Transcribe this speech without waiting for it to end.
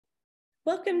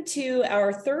Welcome to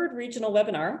our third regional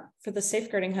webinar for the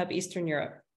Safeguarding Hub Eastern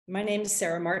Europe. My name is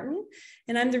Sarah Martin,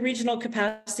 and I'm the Regional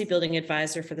Capacity Building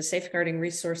Advisor for the Safeguarding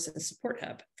Resource and Support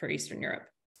Hub for Eastern Europe.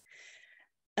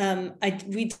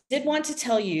 We did want to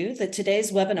tell you that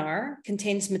today's webinar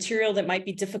contains material that might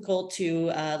be difficult to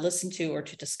listen to or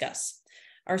to discuss.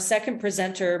 Our second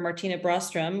presenter, Martina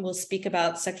Broström, will speak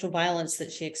about sexual violence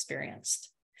that she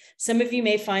experienced. Some of you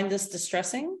may find this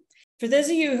distressing. For those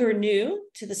of you who are new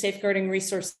to the Safeguarding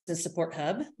Resource and Support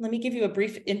Hub, let me give you a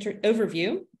brief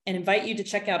overview and invite you to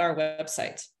check out our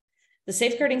website. The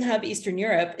Safeguarding Hub Eastern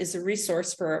Europe is a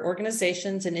resource for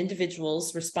organizations and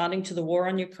individuals responding to the war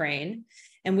on Ukraine,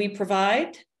 and we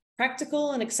provide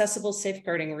practical and accessible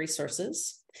safeguarding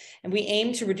resources, and we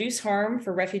aim to reduce harm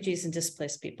for refugees and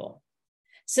displaced people.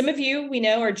 Some of you we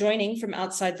know are joining from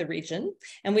outside the region,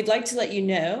 and we'd like to let you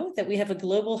know that we have a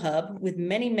global hub with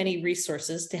many, many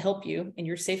resources to help you in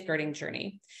your safeguarding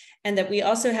journey, and that we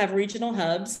also have regional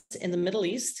hubs in the Middle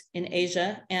East, in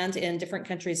Asia, and in different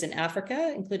countries in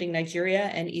Africa, including Nigeria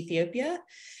and Ethiopia.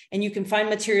 And you can find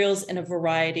materials in a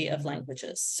variety of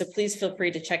languages. So please feel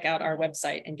free to check out our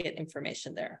website and get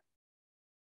information there.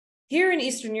 Here in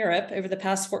Eastern Europe, over the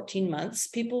past 14 months,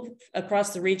 people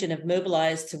across the region have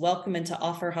mobilized to welcome and to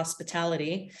offer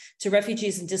hospitality to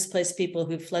refugees and displaced people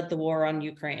who've fled the war on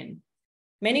Ukraine.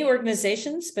 Many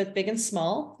organizations, both big and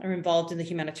small, are involved in the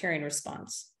humanitarian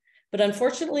response. But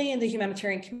unfortunately, in the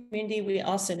humanitarian community, we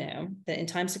also know that in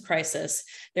times of crisis,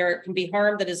 there can be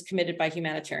harm that is committed by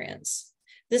humanitarians.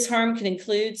 This harm can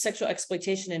include sexual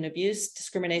exploitation and abuse,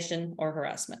 discrimination, or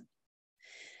harassment.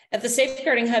 At the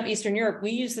Safeguarding Hub Eastern Europe,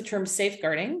 we use the term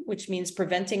safeguarding, which means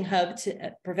preventing harm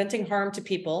to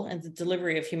people and the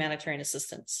delivery of humanitarian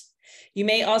assistance. You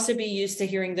may also be used to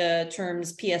hearing the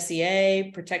terms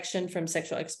PSEA, protection from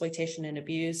sexual exploitation and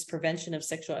abuse, prevention of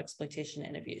sexual exploitation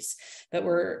and abuse, but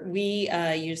we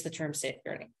use the term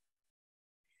safeguarding.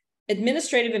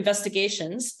 Administrative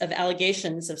investigations of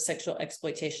allegations of sexual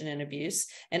exploitation and abuse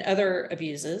and other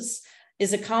abuses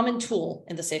is a common tool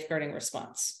in the safeguarding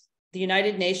response. The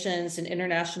United Nations and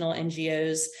international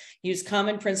NGOs use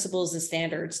common principles and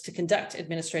standards to conduct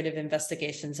administrative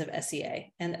investigations of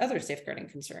SEA and other safeguarding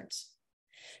concerns.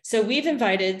 So we've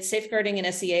invited safeguarding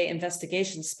and SEA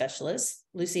investigation specialist,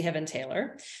 Lucy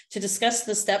Heaven-Taylor, to discuss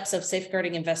the steps of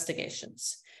safeguarding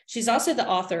investigations. She's also the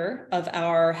author of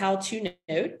our how-to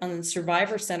note on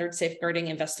survivor-centered safeguarding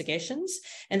investigations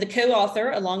and the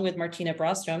co-author, along with Martina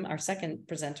Broström, our second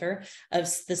presenter, of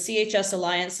the CHS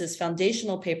Alliance's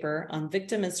foundational paper on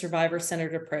victim and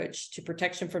survivor-centered approach to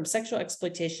protection from sexual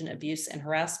exploitation, abuse, and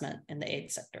harassment in the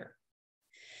aid sector.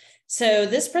 So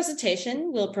this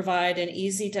presentation will provide an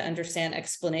easy to understand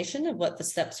explanation of what the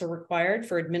steps are required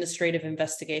for administrative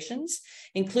investigations,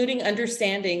 including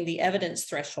understanding the evidence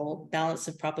threshold balance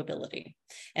of probability.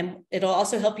 And it'll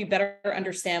also help you better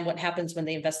understand what happens when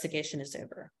the investigation is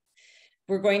over.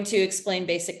 We're going to explain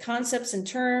basic concepts and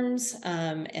terms,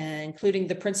 including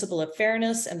the principle of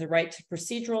fairness and the right to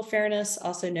procedural fairness,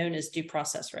 also known as due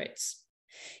process rights.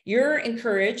 You're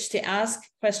encouraged to ask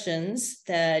questions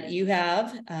that you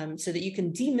have so that you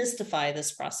can demystify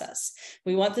this process.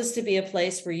 We want this to be a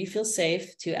place where you feel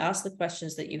safe to ask the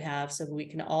questions that you have so that we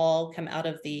can all come out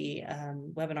of the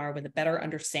webinar with a better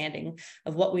understanding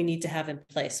of what we need to have in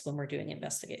place when we're doing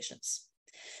investigations.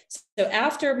 So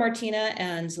after Martina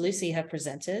and Lucy have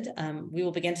presented, we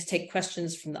will begin to take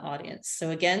questions from the audience.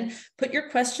 So again, put your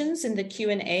questions in the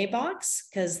Q&A box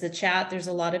because the chat, there's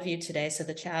a lot of you today, so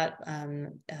the chat,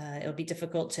 it'll be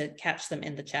difficult to catch them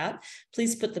in the chat.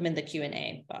 Please put them in the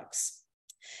Q&A box.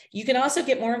 You can also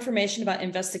get more information about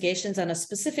investigations on a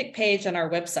specific page on our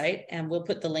website, and we'll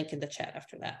put the link in the chat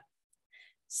after that.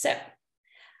 So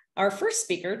our first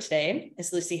speaker today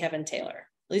is Lucy Heaven-Taylor.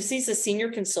 Lucy's a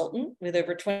senior consultant with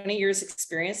over 20 years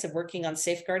experience of working on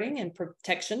safeguarding and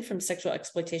protection from sexual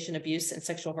exploitation, abuse, and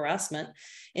sexual harassment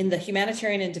in the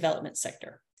humanitarian and development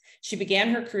sector. She began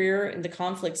her career in the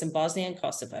conflicts in Bosnia and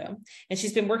Kosovo, and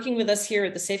she's been working with us here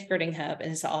at the Safeguarding Hub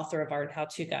and is the author of our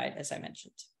how-to guide, as I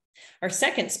mentioned. Our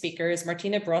second speaker is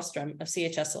Martina Broström of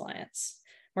CHS Alliance.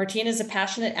 Martina is a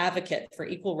passionate advocate for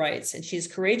equal rights, and she's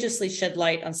courageously shed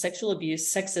light on sexual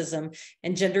abuse, sexism,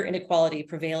 and gender inequality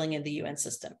prevailing in the UN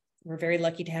system. We're very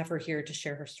lucky to have her here to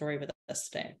share her story with us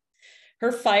today.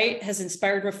 Her fight has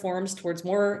inspired reforms towards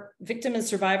more victim and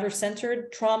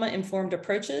survivor-centered, trauma-informed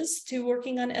approaches to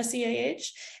working on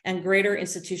SEAH and greater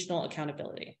institutional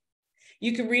accountability.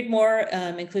 You can read more,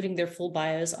 including their full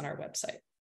bios, on our website.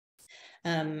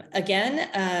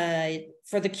 Again,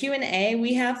 for the Q&A,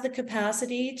 we have the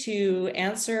capacity to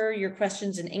answer your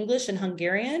questions in English and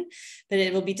Hungarian, but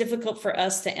it will be difficult for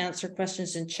us to answer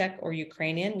questions in Czech or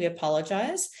Ukrainian. We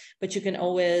apologize, but you can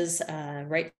always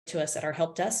write to us at our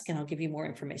help desk, and I'll give you more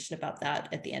information about that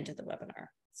at the end of the webinar.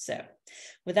 So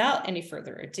without any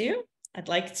further ado, I'd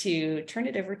like to turn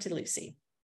it over to Lucy.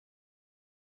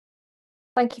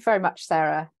 Thank you very much,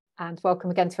 Sarah, and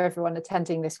welcome again to everyone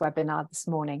attending this webinar this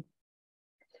morning.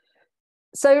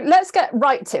 So let's get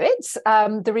right to it.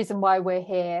 The reason why we're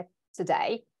here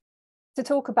today, to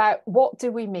talk about what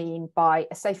do we mean by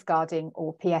a safeguarding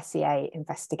or PSEA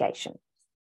investigation.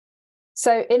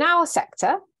 So in our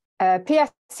sector, a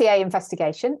PSEA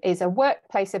investigation is a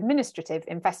workplace administrative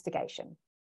investigation.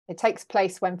 It takes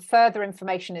place when further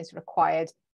information is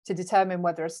required to determine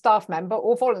whether a staff member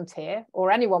or volunteer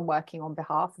or anyone working on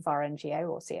behalf of our NGO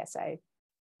or CSO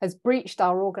has breached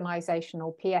our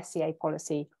organisational PSEA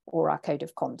policy or our code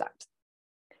of conduct.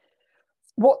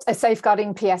 What a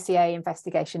safeguarding PSEA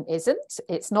investigation isn't,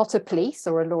 it's not a police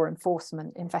or a law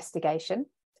enforcement investigation.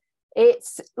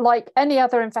 It's like any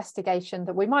other investigation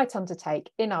that we might undertake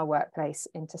in our workplace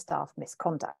into staff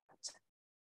misconduct.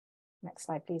 Next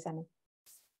slide, please, Emmy.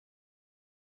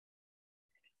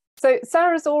 So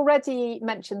Sarah's already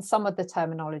mentioned some of the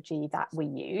terminology that we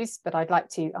use, but I'd like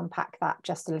to unpack that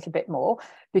just a little bit more,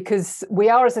 because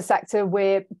we are, as a sector,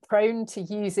 we're prone to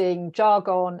using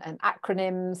jargon and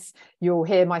acronyms. You'll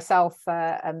hear myself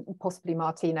and possibly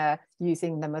Martina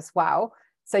using them as well.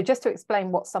 So just to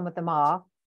explain what some of them are,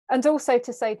 and also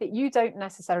to say that you don't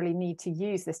necessarily need to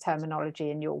use this terminology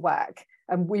in your work.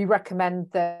 And we recommend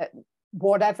that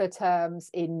whatever terms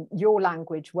in your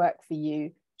language work for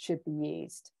you should be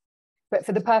used. But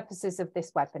for the purposes of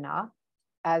this webinar,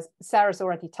 as Sarah's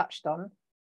already touched on,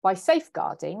 by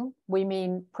safeguarding, we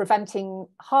mean preventing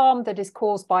harm that is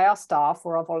caused by our staff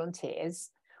or our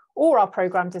volunteers or our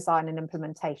programme design and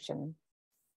implementation.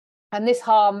 And this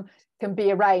harm can be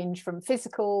a range from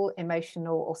physical,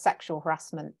 emotional or sexual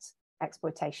harassment,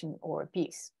 exploitation or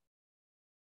abuse.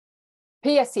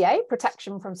 PSEA,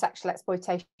 Protection from Sexual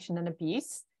Exploitation and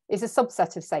Abuse, is a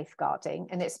subset of safeguarding,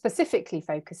 and it specifically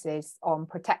focuses on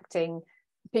protecting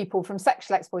people from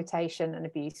sexual exploitation and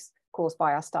abuse caused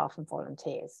by our staff and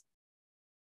volunteers.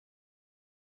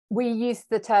 We use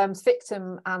the terms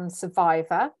victim and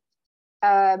survivor.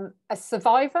 A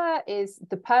survivor is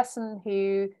the person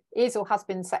who is or has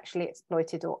been sexually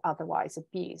exploited or otherwise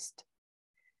abused.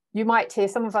 You might hear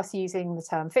some of us using the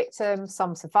term victim,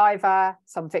 some survivor,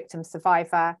 some victim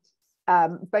survivor.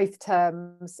 Both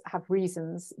terms have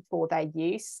reasons for their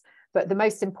use, but the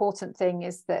most important thing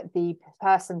is that the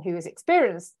person who has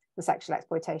experienced the sexual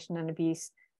exploitation and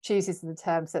abuse chooses the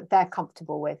terms that they're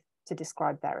comfortable with to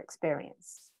describe their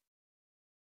experience.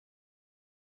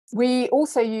 We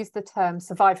also use the term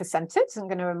survivor-centred. I'm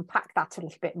going to unpack that a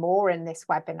little bit more in this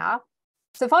webinar.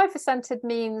 Survivor-centred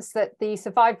means that the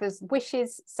survivor's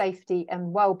wishes, safety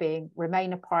and well-being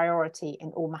remain a priority in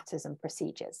all matters and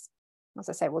procedures. As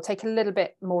I say, we'll take a little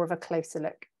bit more of a closer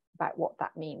look about what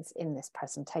that means in this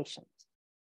presentation.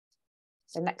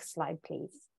 So next slide,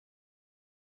 please.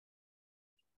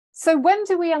 So when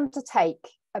do we undertake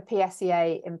a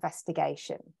PSEA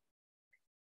investigation?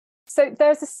 So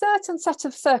there's a certain set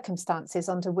of circumstances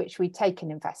under which we take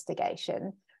an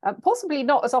investigation, possibly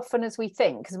not as often as we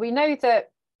think, because we know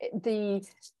that the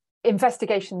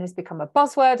investigation has become a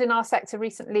buzzword in our sector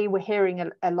recently. We're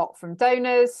hearing a lot from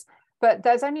donors. But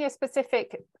there's only a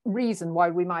specific reason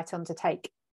why we might undertake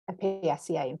a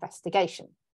PSEA investigation.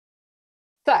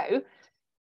 So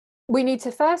we need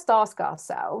to first ask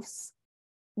ourselves,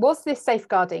 was this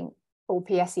safeguarding or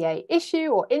PSEA issue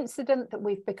or incident that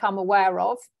we've become aware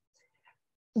of,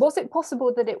 was it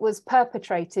possible that it was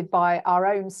perpetrated by our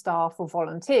own staff or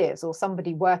volunteers or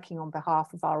somebody working on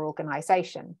behalf of our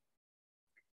organisation?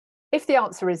 If the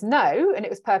answer is no, and it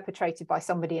was perpetrated by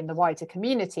somebody in the wider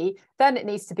community, then it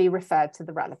needs to be referred to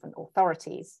the relevant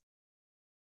authorities.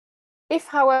 If,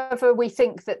 however, we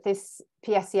think that this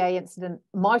PSEA incident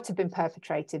might have been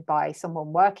perpetrated by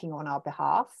someone working on our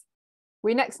behalf,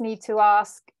 we next need to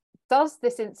ask, does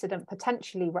this incident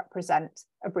potentially represent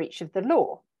a breach of the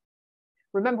law?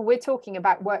 Remember, we're talking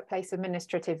about workplace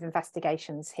administrative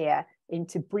investigations here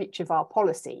into breach of our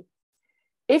policy.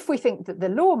 If we think that the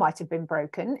law might have been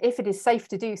broken, if it is safe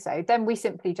to do so, then we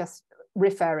simply just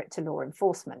refer it to law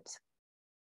enforcement.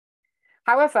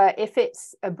 However, if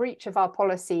it's a breach of our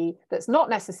policy that's not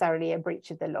necessarily a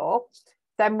breach of the law,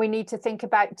 then we need to think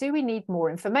about, do we need more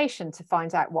information to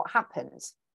find out what happened?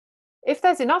 If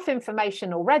there's enough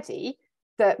information already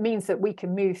that means that we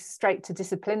can move straight to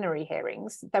disciplinary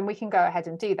hearings, then we can go ahead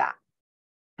and do that.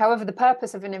 However, the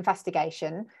purpose of an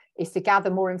investigation is to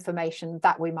gather more information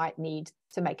that we might need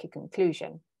to make a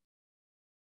conclusion.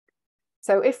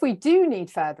 So if we do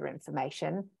need further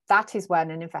information, that is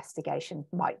when an investigation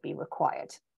might be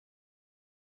required.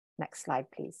 Next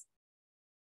slide, please.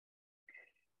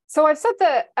 So I've said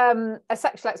that a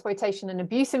sexual exploitation and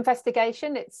abuse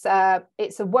investigation, it's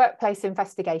a workplace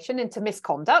investigation into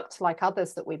misconduct, like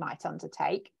others that we might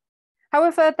undertake.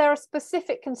 However, there are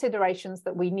specific considerations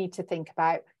that we need to think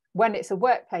about when it's a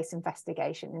workplace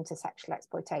investigation into sexual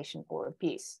exploitation or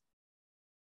abuse.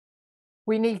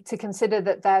 We need to consider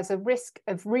that there's a risk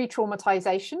of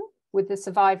re-traumatization with the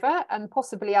survivor and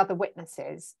possibly other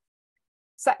witnesses.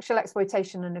 Sexual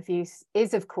exploitation and abuse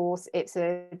is, of course, it's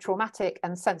a traumatic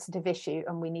and sensitive issue,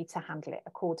 and we need to handle it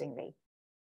accordingly.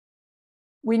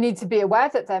 We need to be aware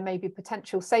that there may be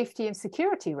potential safety and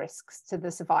security risks to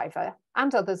the survivor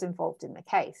and others involved in the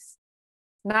case.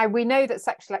 Now, we know that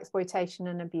sexual exploitation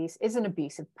and abuse is an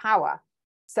abuse of power,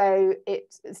 so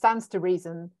it stands to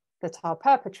reason that our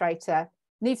perpetrator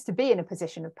needs to be in a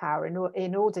position of power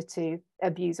in order to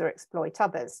abuse or exploit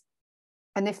others.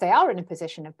 And if they are in a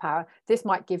position of power, this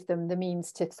might give them the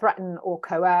means to threaten or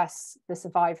coerce the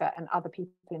survivor and other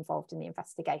people involved in the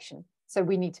investigation. So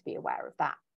we need to be aware of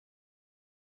that.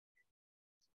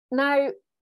 Now,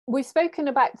 we've spoken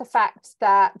about the fact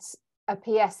that a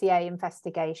PSEA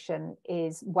investigation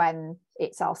is when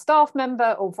it's our staff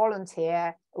member or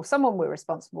volunteer or someone we're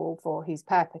responsible for who's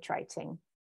perpetrating.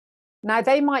 Now,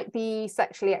 they might be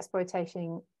sexually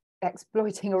exploiting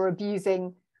or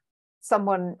abusing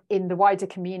someone in the wider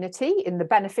community, in the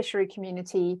beneficiary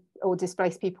community or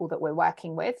displaced people that we're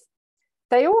working with.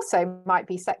 They also might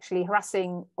be sexually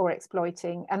harassing or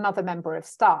exploiting another member of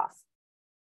staff.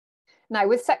 Now,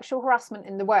 with sexual harassment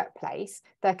in the workplace,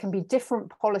 there can be different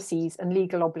policies and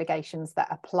legal obligations that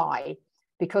apply,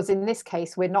 because in this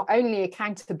case, we're not only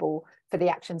accountable for the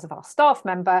actions of our staff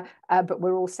member, but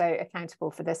we're also accountable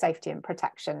for the safety and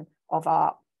protection of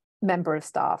our member of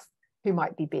staff who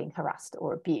might be being harassed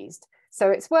or abused.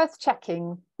 So it's worth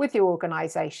checking with your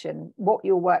organisation what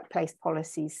your workplace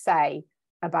policies say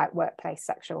about workplace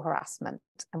sexual harassment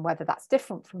and whether that's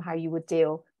different from how you would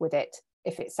deal with it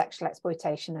if it's sexual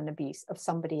exploitation and abuse of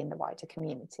somebody in the wider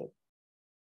community.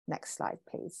 Next slide,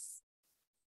 please.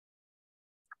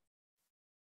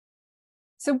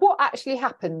 So what actually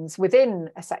happens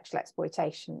within a sexual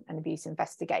exploitation and abuse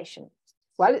investigation?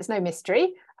 Well, it's no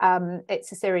mystery.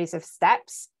 It's a series of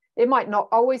steps. It might not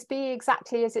always be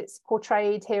exactly as it's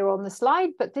portrayed here on the slide,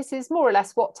 but this is more or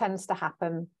less what tends to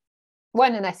happen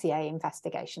when an SEA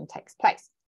investigation takes place.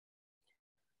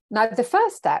 Now, the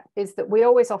first step is that we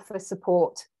always offer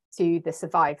support to the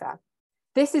survivor.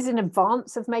 This is in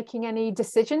advance of making any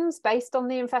decisions based on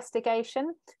the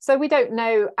investigation. So we don't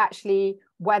know actually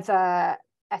whether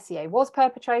SEA was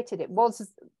perpetrated. It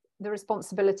was the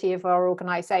responsibility of our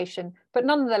organisation, but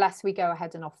nonetheless, we go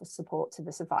ahead and offer support to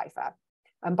the survivor.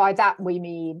 And by that, we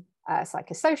mean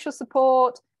psychosocial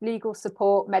support, legal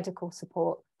support, medical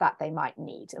support that they might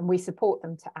need. And we support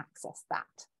them to access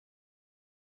that.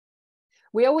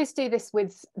 We always do this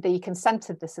with the consent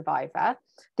of the survivor.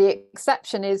 The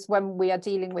exception is when we are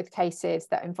dealing with cases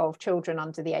that involve children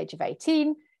under the age of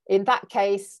 18. In that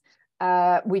case,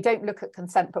 we don't look at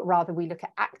consent, but rather we look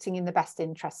at acting in the best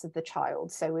interests of the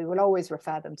child. So we will always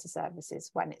refer them to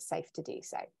services when it's safe to do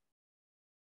so.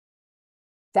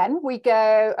 Then we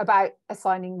go about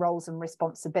assigning roles and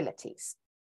responsibilities.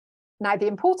 Now, the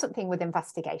important thing with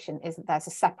investigation is that there's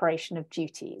a separation of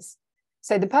duties.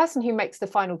 So the person who makes the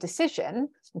final decision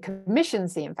and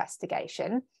commissions the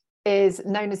investigation is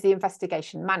known as the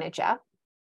investigation manager,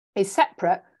 is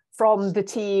separate from the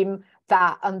team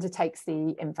that undertakes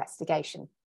the investigation.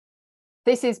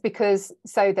 This is because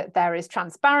so that there is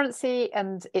transparency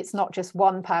and it's not just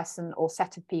one person or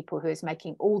set of people who is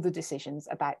making all the decisions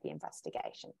about the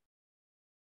investigation.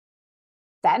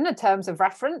 Then a terms of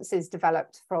reference is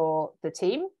developed for the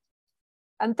team.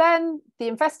 And then the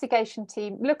investigation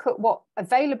team look at what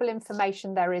available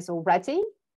information there is already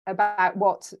about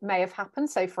what may have happened.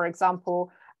 So for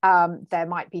example, there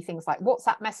might be things like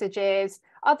WhatsApp messages,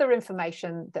 other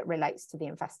information that relates to the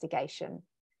investigation.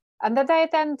 And then they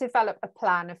then develop a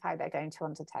plan of how they're going to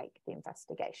undertake the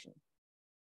investigation.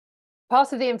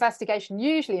 Part of the investigation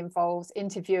usually involves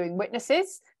interviewing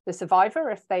witnesses, the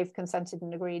survivor, if they've consented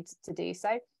and agreed to do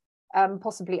so,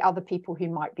 possibly other people who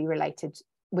might be related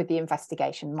with the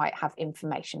investigation, might have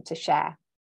information to share.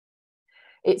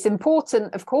 It's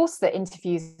important, of course, that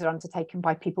interviews are undertaken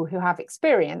by people who have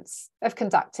experience of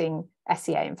conducting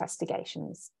SEA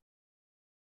investigations.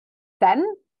 Then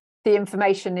the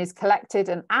information is collected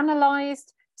and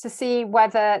analysed to see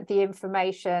whether the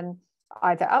information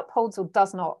either upholds or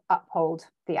does not uphold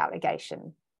the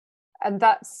allegation. And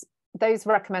those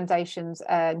recommendations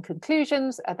and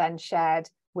conclusions are then shared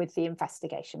with the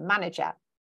investigation manager.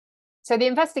 So the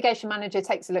investigation manager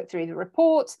takes a look through the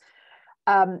report,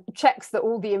 checks that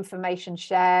all the information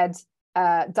shared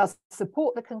does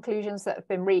support the conclusions that have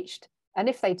been reached. And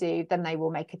if they do, then they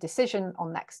will make a decision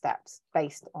on next steps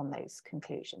based on those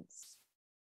conclusions.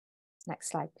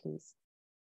 Next slide, please.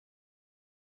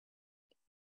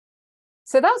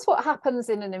 So that's what happens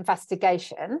in an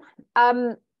investigation.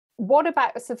 What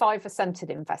about a survivor-centered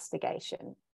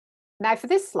investigation? Now, for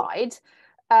this slide,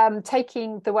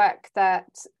 taking the work that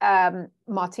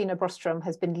Martina Broström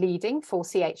has been leading for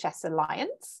CHS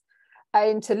Alliance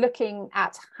into looking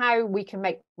at how we can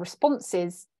make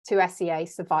responses to SEA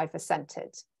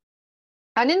survivor-centered.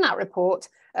 And in that report,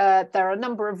 there are a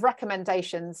number of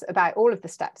recommendations about all of the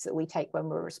steps that we take when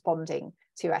we're responding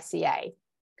to SEA.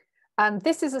 And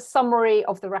this is a summary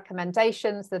of the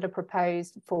recommendations that are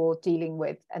proposed for dealing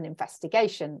with an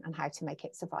investigation and how to make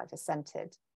it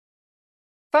survivor-centered.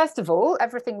 First of all,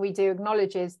 everything we do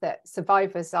acknowledges that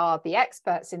survivors are the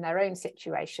experts in their own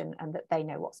situation and that they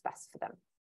know what's best for them.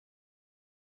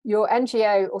 Your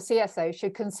NGO or CSO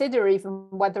should consider even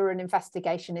whether an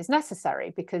investigation is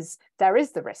necessary, because there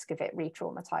is the risk of it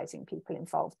re-traumatizing people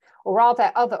involved. Or are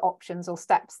there other options or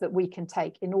steps that we can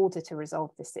take in order to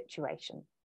resolve this situation?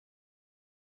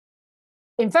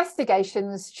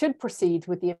 Investigations should proceed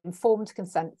with the informed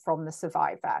consent from the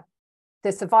survivor.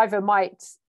 The survivor might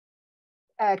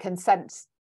consent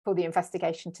for the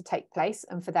investigation to take place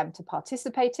and for them to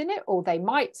participate in it, or they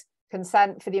might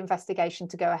consent for the investigation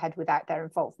to go ahead without their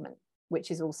involvement, which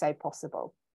is also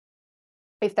possible.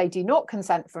 If they do not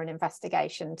consent for an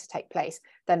investigation to take place,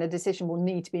 then a decision will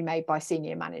need to be made by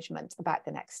senior management about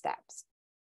the next steps.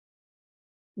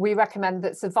 We recommend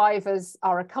that survivors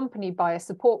are accompanied by a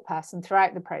support person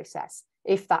throughout the process,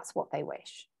 if that's what they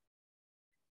wish.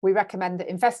 We recommend that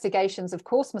investigations, of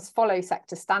course, must follow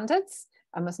sector standards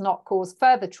and must not cause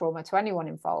further trauma to anyone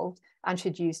involved, and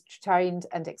should use trained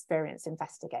and experienced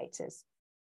investigators.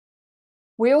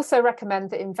 We also recommend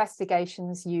that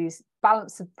investigations use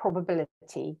balance of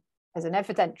probability as an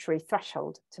evidentiary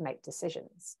threshold to make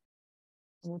decisions.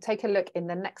 And we'll take a look in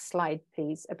the next slide,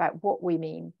 please, about what we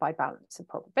mean by balance of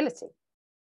probability.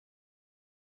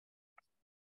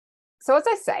 So as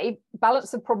I say,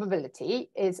 balance of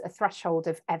probability is a threshold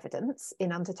of evidence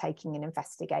in undertaking an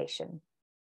investigation.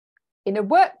 In a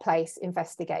workplace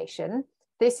investigation,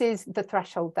 this is the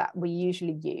threshold that we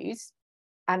usually use,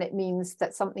 and it means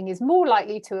that something is more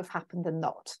likely to have happened than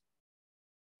not.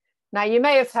 Now, you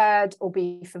may have heard or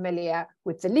be familiar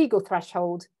with the legal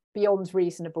threshold beyond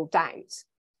reasonable doubt.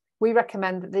 We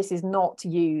recommend that this is not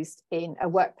used in a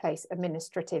workplace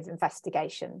administrative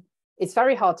investigation. It's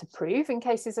very hard to prove in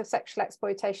cases of sexual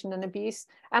exploitation and abuse,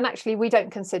 and actually we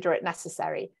don't consider it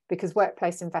necessary because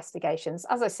workplace investigations,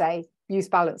 as I say, use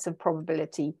balance of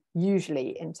probability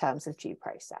usually in terms of due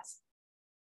process.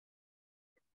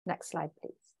 Next slide,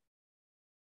 please.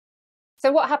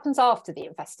 So what happens after the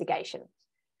investigation?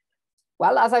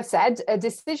 Well, as I've said, a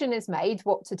decision is made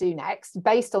what to do next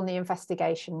based on the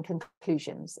investigation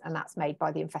conclusions, and that's made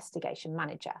by the investigation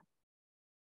manager.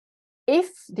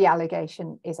 If the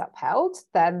allegation is upheld,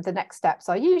 then the next steps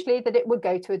are usually that it would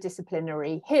go to a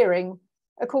disciplinary hearing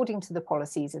according to the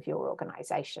policies of your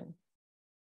organisation.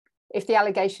 If the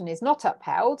allegation is not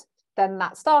upheld, then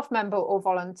that staff member or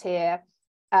volunteer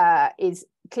is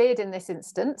cleared in this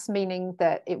instance, meaning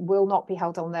that it will not be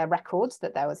held on their records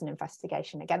that there was an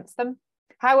investigation against them.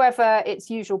 However, it's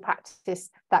usual practice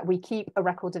that we keep a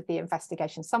record of the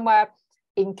investigation somewhere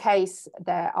in case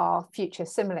there are future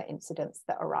similar incidents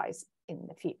that arise in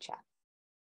the future.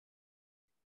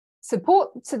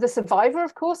 Support to the survivor,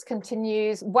 of course,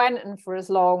 continues when and for as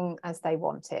long as they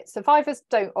want it. Survivors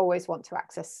don't always want to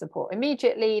access support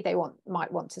immediately. They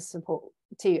might want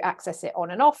to access it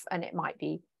on and off, and it might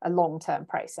be a long-term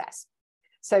process.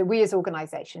 So we as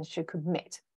organisations should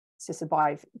commit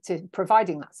to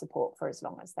providing that support for as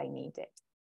long as they need it.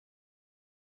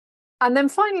 And then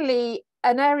finally,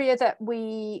 an area that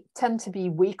we tend to be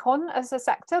weak on as a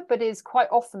sector, but is quite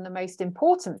often the most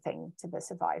important thing to the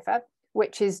survivor,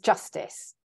 which is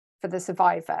justice for the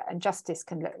survivor. And justice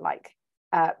can look like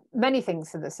many things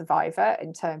for the survivor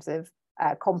in terms of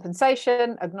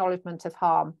compensation, acknowledgement of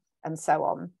harm, and so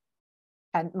on.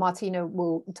 And Martina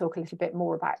will talk a little bit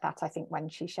more about that, I think, when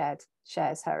she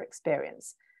shares her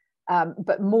experience.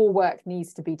 But more work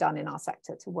needs to be done in our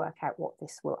sector to work out what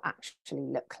this will actually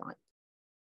look like.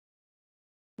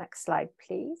 Next slide,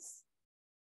 please.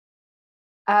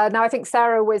 Now, I think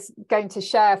Sarah was going to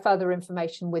share further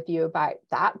information with you about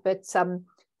that, but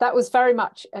that was very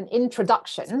much an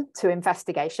introduction to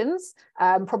investigations,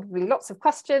 probably lots of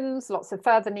questions, lots of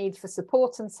further needs for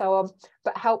support and so on,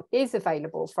 but help is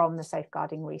available from the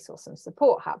Safeguarding Resource and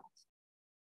Support Hub.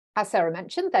 As Sarah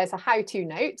mentioned, there's a how-to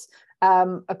note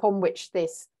upon which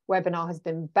this webinar has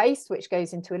been based, which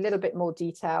goes into a little bit more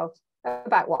detail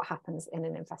about what happens in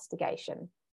an investigation.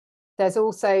 There's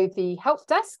also the help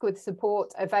desk with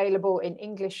support available in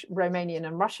English, Romanian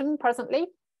and Russian presently.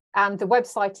 And the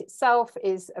website itself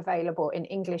is available in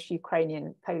English,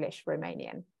 Ukrainian, Polish,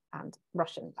 Romanian and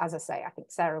Russian. As I say, I think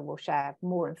Sarah will share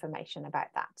more information about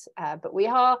that. But we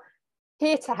are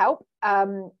here to help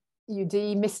you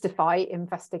demystify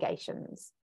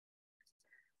investigations.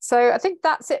 So I think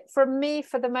that's it from me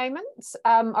for the moment.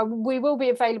 We will be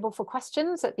available for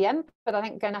questions at the end, but I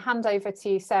think I'm going to hand over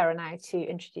to Sarah now to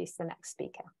introduce the next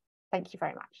speaker. Thank you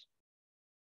very much.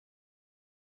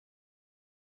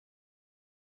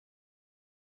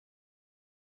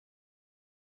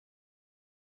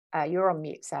 You're on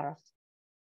mute, Sarah.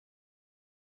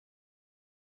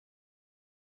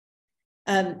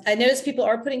 I notice people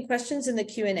are putting questions in the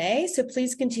Q&A, so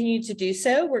please continue to do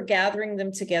so. We're gathering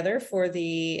them together for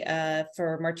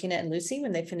for Martina and Lucy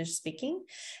when they finish speaking.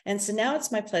 And so now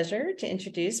it's my pleasure to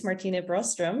introduce Martina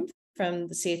Broström from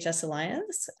the CHS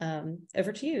Alliance.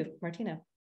 Over to you, Martina.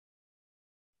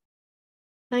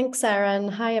 Thanks, Sarah,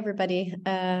 and hi, everybody.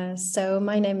 So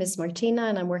my name is Martina,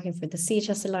 and I'm working for the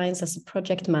CHS Alliance as a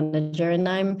project manager, and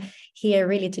I'm here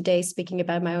really today speaking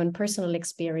about my own personal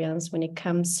experience when it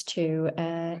comes to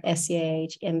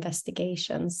SEAH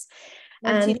investigations.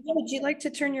 Martina, would you like to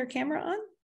turn your camera on?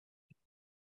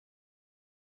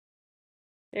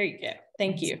 There you go.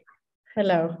 Thank you.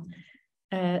 Hello.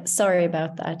 Sorry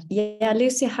about that. Yeah,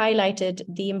 Lucy highlighted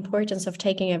the importance of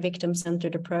taking a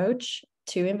victim-centered approach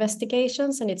to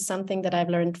investigations, and it's something that I've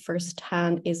learned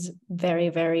firsthand is very,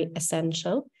 very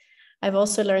essential. I've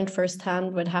also learned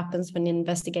firsthand what happens when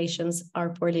investigations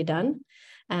are poorly done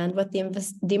and what the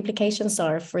implications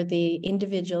are for the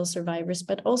individual survivors,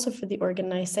 but also for the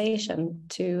organization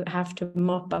to have to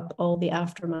mop up all the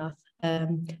aftermath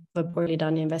of a poorly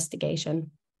done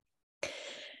investigation.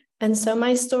 And so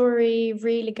my story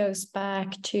really goes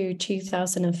back to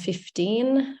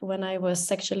 2015 when I was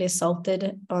sexually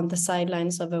assaulted on the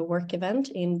sidelines of a work event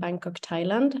in Bangkok,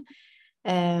 Thailand.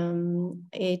 The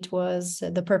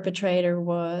perpetrator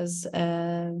was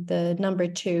the number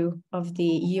 2 of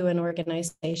the UN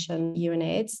organization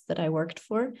UNAIDS that I worked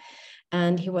for.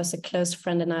 And he was a close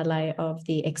friend and ally of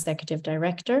the executive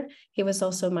director. He was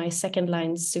also my second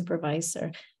line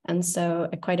supervisor, and so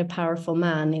quite a powerful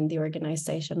man in the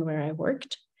organization where I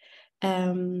worked.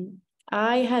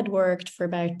 I had worked for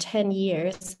about 10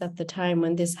 years at the time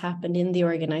when this happened in the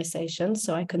organization.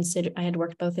 So I had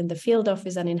worked both in the field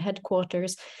office and in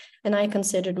headquarters, and I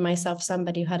considered myself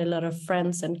somebody who had a lot of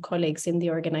friends and colleagues in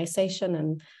the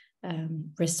organization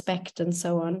and respect and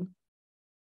so on.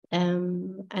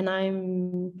 And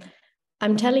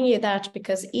I'm telling you that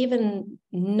because even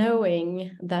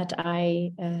knowing that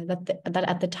that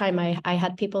at the time I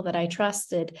had people that I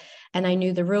trusted and I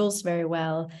knew the rules very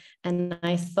well, and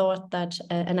I thought that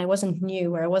and I wasn't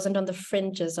new, or I wasn't on the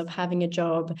fringes of having a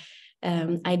job.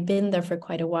 I'd been there for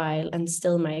quite a while, and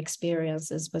still my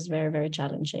experiences was very, very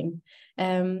challenging.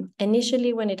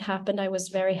 Initially, when it happened, I was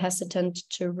very hesitant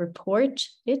to report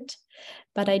it,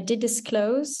 but I did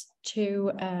disclose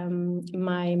to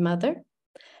my mother,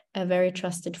 a very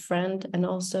trusted friend, and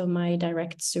also my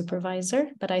direct supervisor,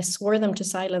 but I swore them to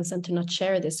silence and to not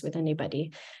share this with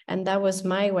anybody. And that was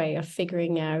my way of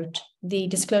figuring out. The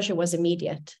disclosure was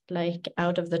immediate, like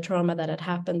out of the trauma that had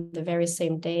happened the very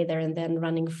same day there and then,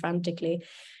 running frantically.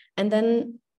 And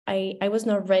then I was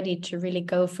not ready to really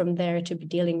go from there to be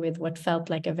dealing with what felt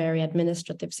like a very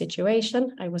administrative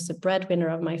situation. I was a breadwinner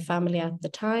of my family at the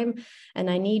time, and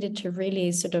I needed to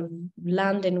really sort of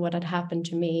land in what had happened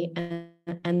to me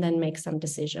and then make some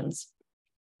decisions.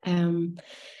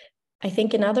 I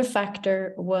think another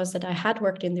factor was that I had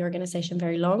worked in the organization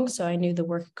very long, so I knew the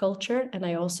work culture, and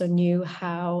I also knew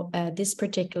how this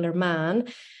particular man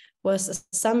was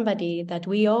somebody that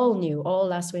we all knew,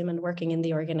 all us women working in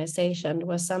the organization,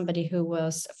 was somebody who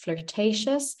was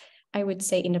flirtatious, I would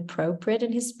say inappropriate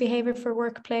in his behavior for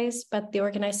workplace, but the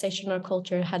organizational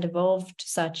culture had evolved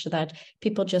such that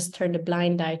people just turned a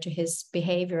blind eye to his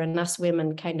behavior, and us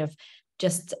women kind of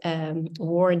just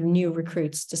warned new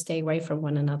recruits to stay away from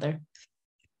one another.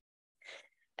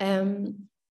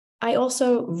 I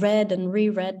also read and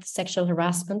reread sexual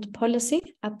harassment policy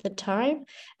at the time,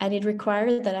 and it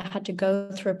required that I had to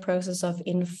go through a process of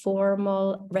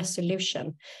informal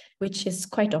resolution, which is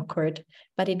quite awkward,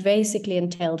 but it basically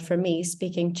entailed for me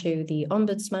speaking to the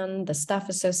ombudsman, the staff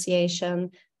association,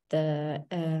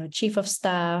 the chief of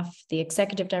staff, the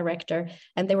executive director,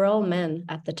 and they were all men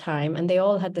at the time, and they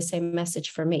all had the same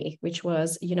message for me, which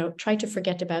was, you know, try to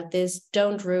forget about this,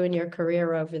 don't ruin your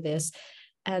career over this.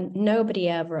 And nobody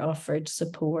ever offered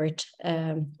support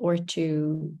or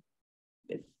to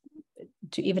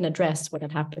even address what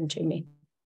had happened to me.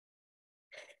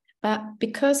 But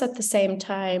because at the same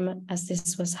time as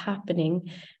this was happening,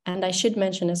 and I should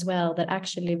mention as well that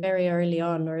actually very early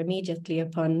on or immediately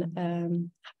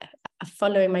upon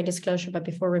following my disclosure, but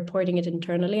before reporting it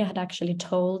internally, I had actually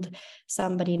told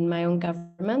somebody in my own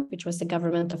government, which was the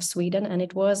government of Sweden, and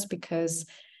it was because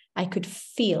I could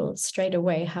feel straight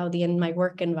away how my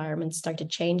work environment started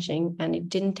changing, and it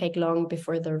didn't take long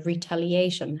before the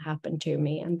retaliation happened to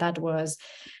me, and that was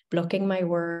blocking my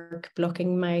work,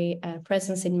 blocking my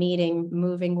presence in meeting,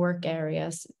 moving work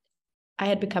areas. I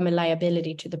had become a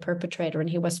liability to the perpetrator, and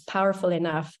he was powerful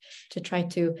enough to try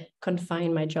to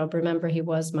confine my job. Remember, he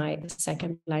was my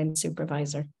second line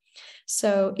supervisor.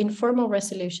 So informal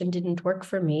resolution didn't work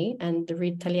for me, and the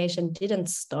retaliation didn't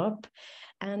stop.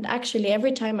 And actually,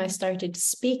 every time I started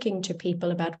speaking to people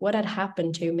about what had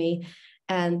happened to me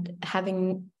and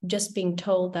having just been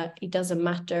told that it doesn't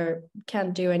matter,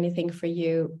 can't do anything for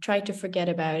you, try to forget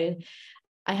about it,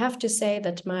 I have to say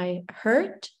that my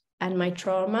hurt and my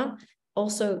trauma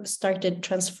also started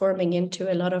transforming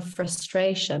into a lot of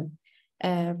frustration.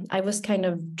 I was kind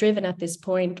of driven at this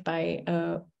point by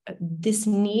this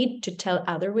need to tell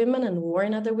other women and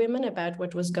warn other women about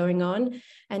what was going on,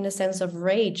 and a sense of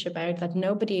rage about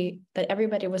that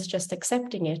everybody was just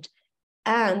accepting it.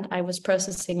 And I was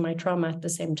processing my trauma at the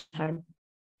same time.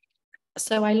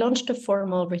 So I launched a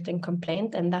formal written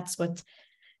complaint, and that's what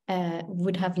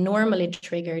would have normally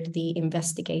triggered the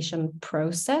investigation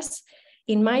process.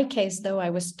 In my case, though,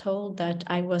 I was told that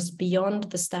I was beyond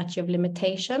the statute of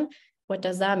limitation. What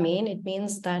does that mean? It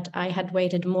means that I had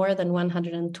waited more than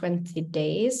 120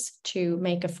 days to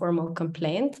make a formal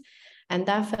complaint. And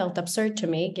that felt absurd to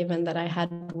me, given that I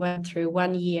had went through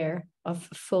 1 year of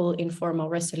full informal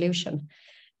resolution.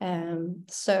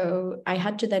 So I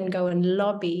had to then go and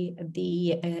lobby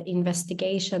the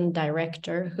investigation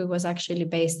director, who was actually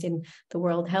based in the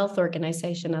World Health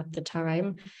Organization at the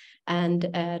time, and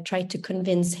tried to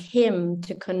convince him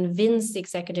to convince the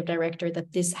executive director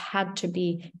that this had to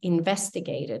be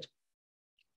investigated.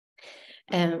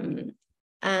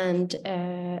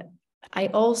 I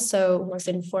also was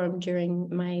informed during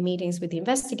my meetings with the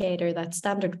investigator that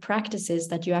standard practice is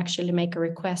that you actually make a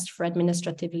request for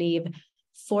administrative leave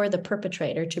for the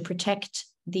perpetrator to protect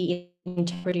the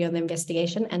integrity of the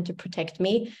investigation and to protect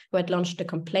me, who had launched a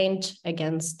complaint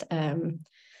against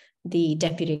the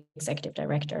deputy executive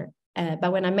director.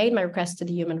 But when I made my request to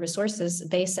the human resources,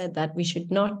 they said that we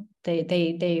should not,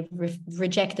 they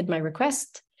rejected my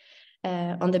request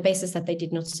on the basis that they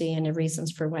did not see any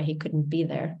reasons for why he couldn't be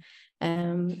there.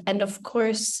 And of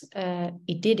course,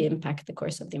 it did impact the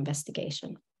course of the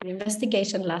investigation. The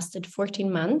investigation lasted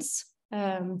 14 months.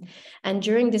 And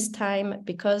during this time,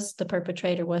 because the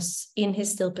perpetrator was in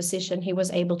his still position, he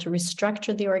was able to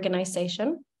restructure the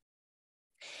organization.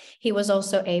 He was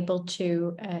also able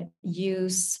to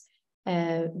use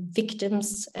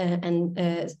victims and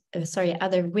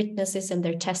other witnesses and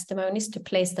their testimonies to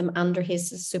place them under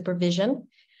his supervision.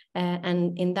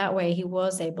 And in that way, he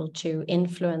was able to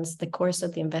influence the course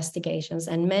of the investigations.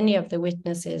 And many of the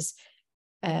witnesses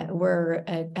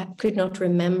could not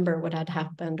remember what had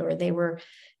happened, or they were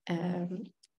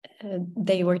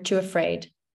too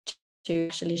afraid to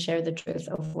actually share the truth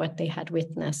of what they had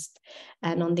witnessed.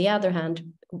 And on the other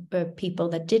hand, people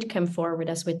that did come forward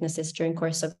as witnesses during the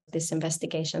course of these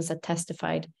investigations that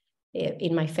testified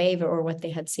in my favor or what they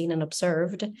had seen and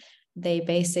observed, they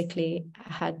basically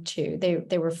had to,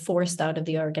 they were forced out of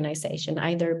the organization,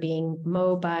 either being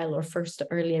mobile or forced to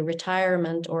early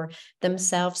retirement, or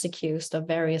themselves accused of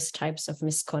various types of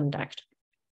misconduct.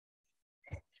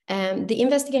 The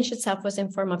investigation itself was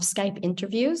in form of Skype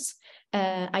interviews.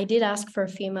 I did ask for a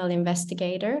female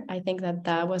investigator. I think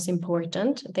that was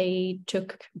important. They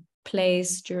took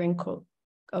place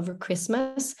over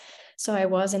Christmas. So I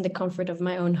was in the comfort of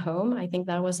my own home. I think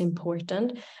that was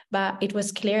important. But it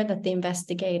was clear that the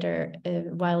investigator,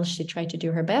 while she tried to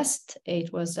do her best,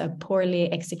 it was a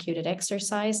poorly executed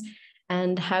exercise.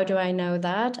 And how do I know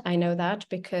that? I know that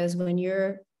because when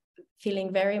you're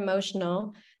feeling very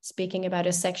emotional, speaking about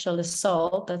a sexual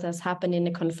assault that has happened in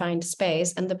a confined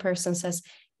space, and the person says,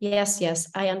 yes,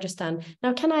 I understand.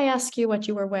 Now, can I ask you what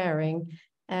you were wearing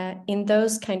in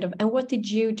those kind of, and what did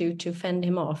you do to fend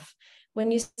him off?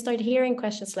 When you start hearing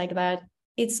questions like that,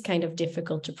 it's kind of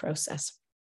difficult to process.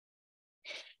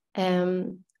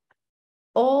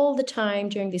 All the time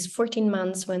during these 14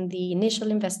 months when the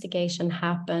initial investigation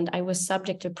happened, I was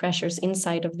subject to pressures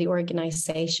inside of the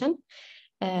organization.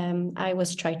 I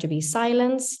was tried to be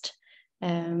silenced.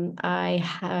 My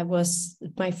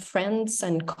friends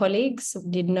and colleagues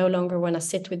did no longer want to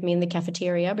sit with me in the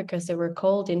cafeteria because they were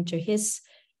called into his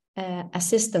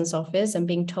assistant's office and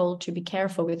being told to be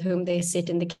careful with whom they sit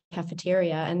in the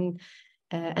cafeteria,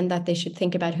 and that they should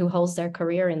think about who holds their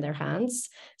career in their hands.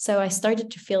 So I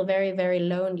started to feel very, very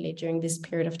lonely during this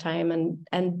period of time,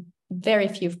 and very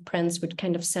few friends would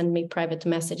kind of send me private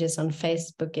messages on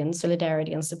Facebook in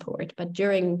solidarity and support. But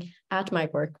at my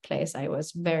workplace, I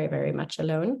was very, very much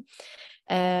alone.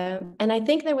 And I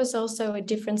think there was also a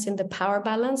difference in the power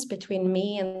balance between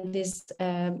me and this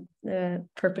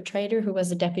perpetrator, who was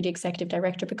the deputy executive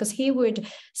director, because he would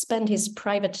spend his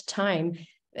private time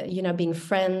being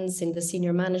friends in the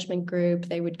senior management group.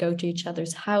 They would go to each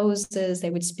other's houses, they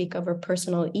would speak over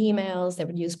personal emails, they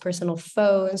would use personal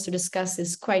phones to discuss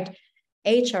this quite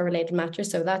HR-related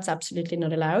matters. So that's absolutely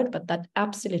not allowed, but that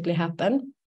absolutely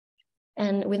happened.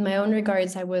 And with my own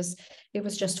regards, it was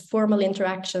just formal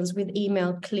interactions with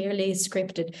email, clearly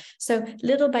scripted. So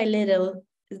little by little,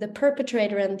 the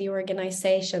perpetrator and the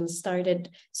organization started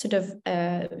sort of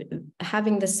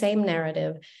having the same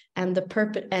narrative, and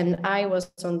I was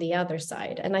on the other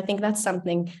side. And I think that's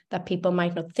something that people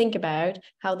might not think about,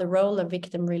 how the role of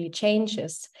victim really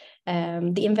changes.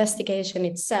 The investigation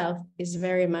itself is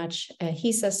very much,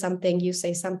 he says something, you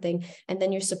say something, and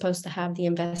then you're supposed to have the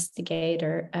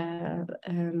investigator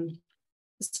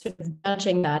sort of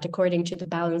judging that according to the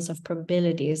balance of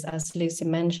probabilities, as Lucy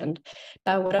mentioned.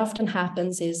 But what often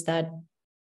happens is that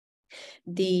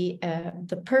the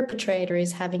perpetrator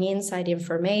is having inside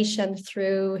information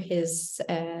through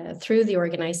the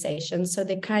organization, so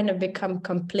they kind of become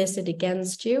complicit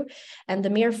against you, and the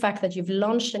mere fact that you've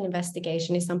launched an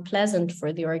investigation is unpleasant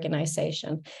for the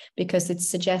organization because it's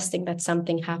suggesting that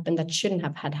something happened that shouldn't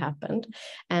have had happened,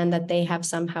 and that they have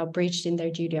somehow breached in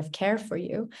their duty of care for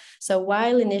you. So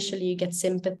while initially you get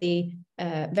sympathy,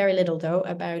 very little though,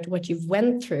 about what you've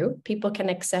went through, people can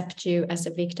accept you as a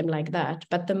victim like that.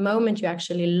 But the moment you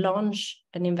actually launch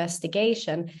an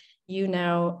investigation, you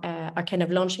now are kind of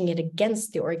launching it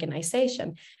against the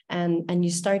organization, and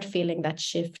you start feeling that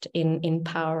shift in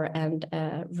power and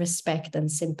respect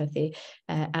and sympathy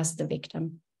as the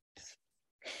victim.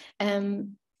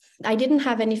 I didn't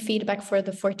have any feedback for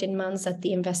the 14 months that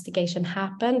the investigation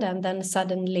happened. And then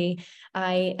suddenly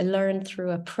I learned through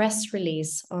a press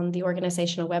release on the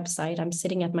organizational website. I'm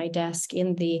sitting at my desk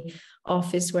in the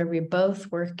office where we're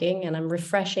both working, and I'm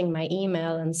refreshing my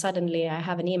email. And suddenly I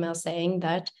have an email saying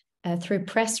that through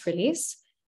press release,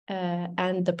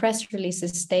 and the press release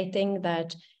is stating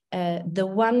that the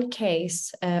one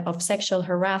case of sexual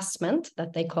harassment,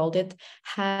 that they called it,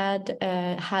 had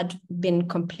been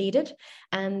completed,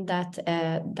 and that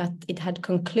it had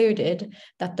concluded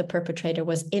that the perpetrator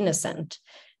was innocent.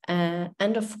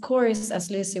 And of course, as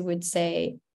Lucy would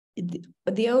say,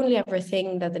 the only other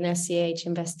thing that an SCH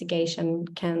investigation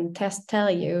can tell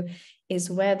you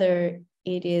is whether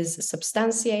it is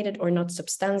substantiated or not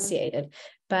substantiated.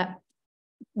 But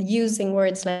using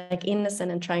words like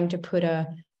innocent and trying to put a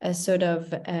sort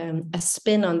of a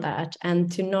spin on that,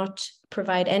 and to not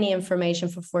provide any information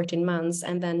for 14 months,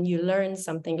 and then you learn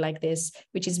something like this,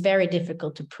 which is very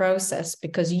difficult to process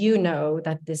because you know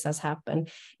that this has happened,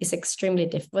 is extremely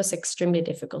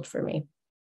difficult for me.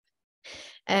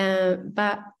 And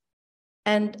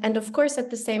of course,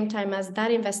 at the same time as that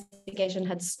investigation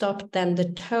had stopped, then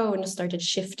the tone started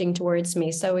shifting towards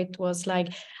me. So it was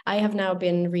like I have now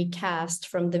been recast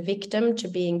from the victim to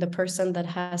being the person that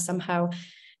has somehow,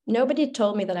 nobody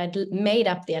told me that I'd made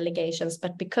up the allegations,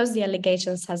 but because the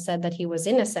allegations had said that he was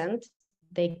innocent,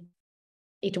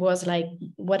 it was like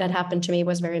what had happened to me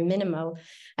was very minimal.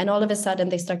 And all of a sudden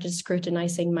they started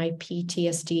scrutinizing my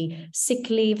PTSD sick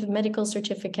leave, medical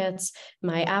certificates,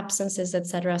 my absences,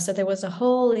 etc. So there was a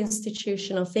whole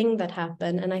institutional thing that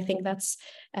happened. And I think that's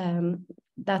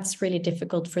really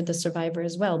difficult for the survivor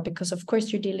as well, because of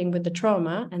course you're dealing with the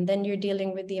trauma, and then you're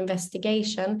dealing with the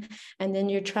investigation, and then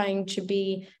you're trying to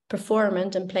be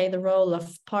performant and play the role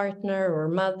of partner or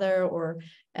mother or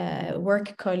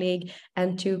work colleague,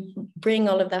 and to bring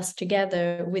all of that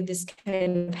together with this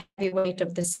kind of heavy weight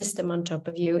of the system on top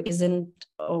of you isn't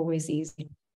always easy.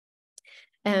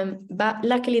 But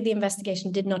luckily the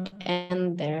investigation did not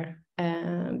end there,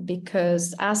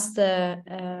 because as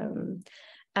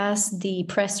as the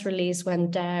press release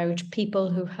went out, people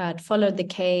who had followed the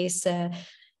case,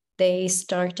 they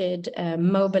started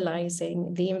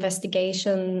mobilizing. The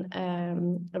investigation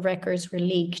records were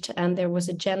leaked, and there was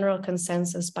a general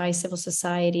consensus by civil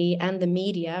society and the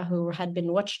media who had been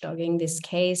watchdogging this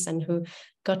case and who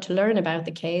got to learn about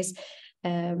the case,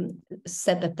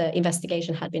 said that the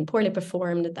investigation had been poorly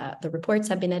performed, that the reports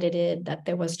had been edited, that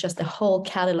there was just a whole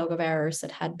catalog of errors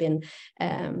that had been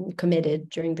committed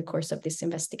during the course of this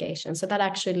investigation. So that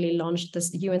actually launched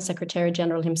the UN Secretary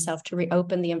General himself to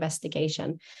reopen the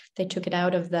investigation. They took it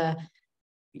out of the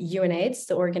UNAIDS,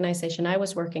 the organization I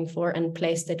was working for, and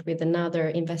placed it with another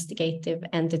investigative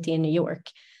entity in New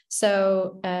York.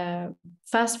 So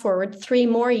fast forward 3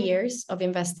 more years of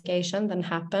investigation then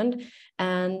happened,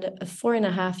 and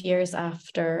 4.5 years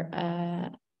after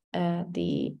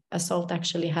the assault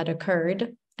actually had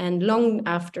occurred, and long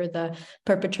after the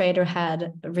perpetrator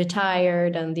had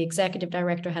retired and the executive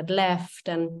director had left,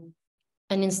 and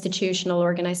an institutional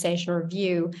organizational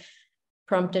review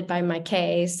prompted by my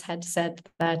case had said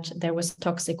that there was a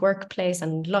toxic workplace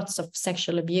and lots of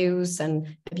sexual abuse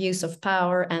and abuse of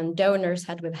power, and donors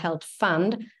had withheld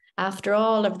fund. After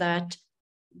all of that,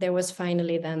 there was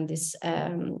finally then this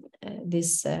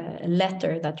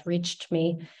letter that reached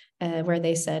me where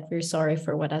they said, "We're sorry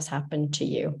for what has happened to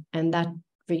you." And that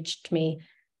reached me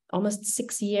almost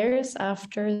 6 years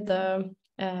after the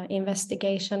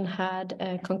investigation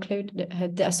had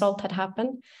concluded, the assault had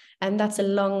happened. And that's a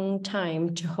long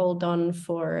time to hold on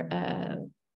for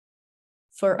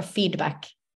a feedback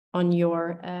on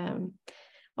your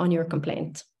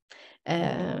complaint.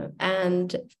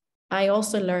 And I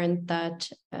also learned that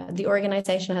the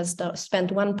organization has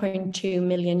spent $1.2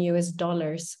 million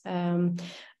US.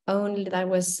 Only that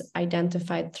was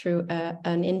identified through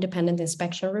an independent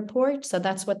inspection report. So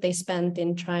that's what they spent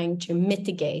in trying to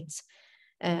mitigate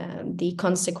the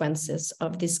consequences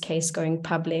of this case going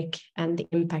public and the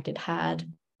impact it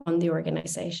had on the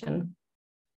organization.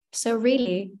 So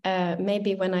really,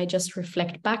 maybe when I just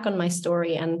reflect back on my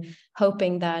story and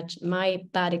hoping that my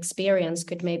bad experience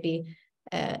could maybe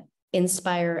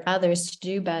inspire others to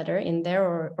do better in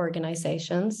their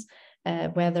organizations,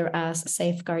 whether as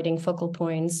safeguarding focal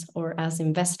points or as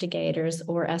investigators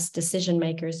or as decision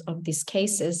makers of these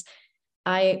cases,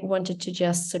 I wanted to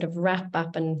just sort of wrap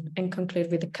up and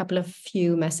conclude with a couple of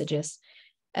few messages.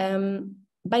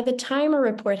 By the time a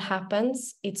report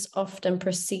happens, it's often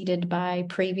preceded by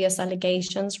previous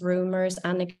allegations, rumors,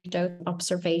 anecdotes,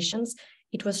 observations.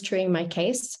 It was true in my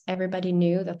case. Everybody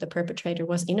knew that the perpetrator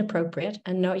was inappropriate,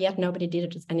 and yet nobody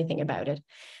did anything about it.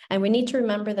 And we need to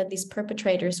remember that these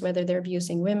perpetrators, whether they're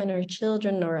abusing women or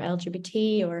children or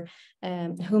LGBT or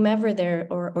whomever they're,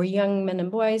 or young men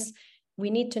and boys, we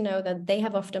need to know that they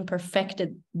have often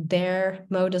perfected their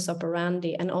modus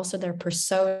operandi and also their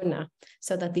persona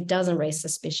so that it doesn't raise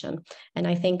suspicion. And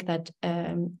I think that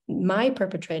my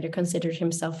perpetrator considered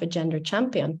himself a gender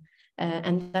champion.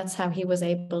 And that's how he was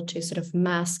able to sort of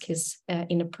mask his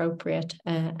inappropriate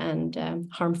and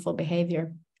harmful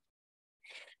behavior.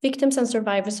 Victims and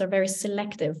survivors are very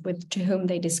selective with to whom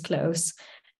they disclose.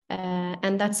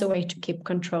 And that's a way to keep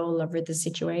control over the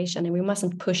situation. And we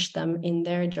mustn't push them in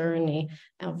their journey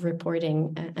of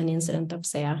reporting an incident of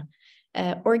SEA.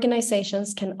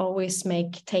 Organizations can always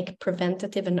take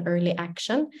preventative and early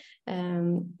action.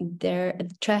 Their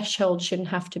threshold shouldn't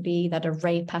have to be that a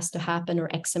rape has to happen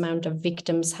or X amount of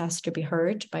victims has to be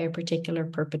heard by a particular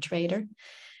perpetrator.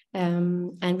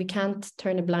 And we can't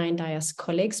turn a blind eye as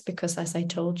colleagues because, as I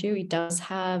told you, it does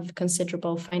have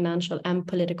considerable financial and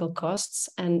political costs,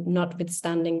 and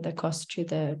notwithstanding the cost to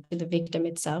the victim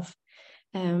itself.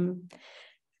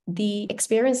 The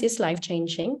experience is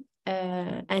life-changing,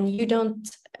 and you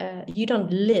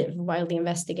don't live while the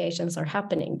investigations are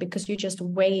happening because you're just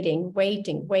waiting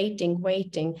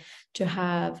to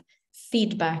have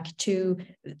feedback, to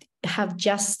have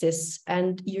justice,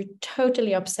 and you're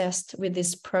totally obsessed with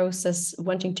this process,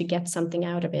 wanting to get something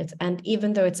out of it. And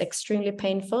even though it's extremely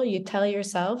painful, you tell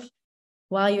yourself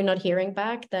while you're not hearing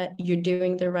back that you're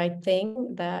doing the right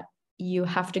thing, that you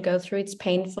have to go through, it's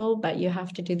painful, but you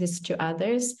have to do this to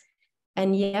others.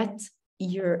 And yet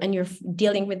you're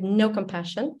dealing with no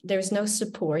compassion. There's no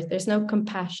support, there's no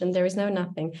compassion, there is no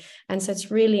nothing. And so it's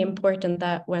really important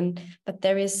that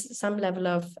there is some level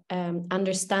of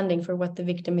understanding for what the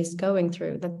victim is going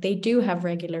through, that they do have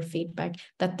regular feedback,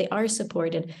 that they are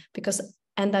supported,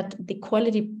 and that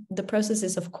the process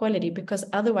is of quality, because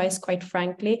otherwise, quite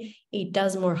frankly, it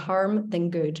does more harm than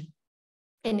good.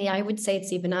 And I would say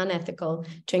it's even unethical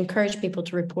to encourage people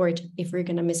to report if we're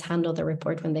going to mishandle the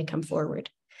report when they come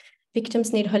forward.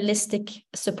 Victims need holistic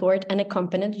support and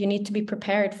accompaniment. You need to be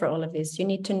prepared for all of this. You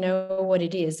need to know what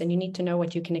it is, and you need to know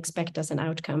what you can expect as an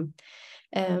outcome.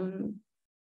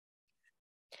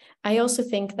 I also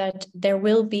think that there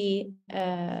will be,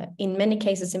 in many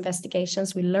cases,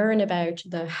 investigations. We learn about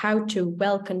how to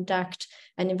well conduct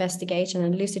an investigation,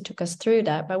 and Lucy took us through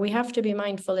that. But we have to be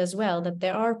mindful as well that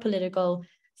there are political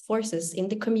forces in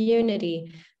the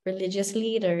community, religious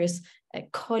leaders,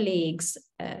 colleagues,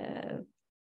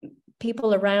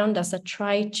 people around us that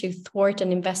try to thwart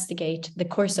and investigate the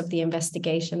course of the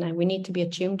investigation. And we need to be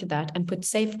attuned to that and put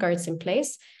safeguards in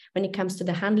place when it comes to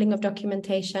the handling of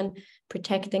documentation,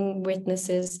 protecting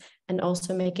witnesses, and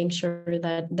also making sure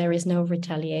that there is no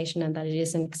retaliation and that it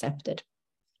isn't accepted.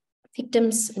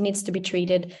 Victims needs to be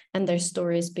treated and their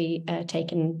stories be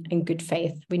taken in good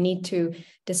faith. We need to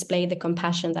display the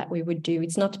compassion that we would do.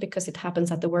 It's not because it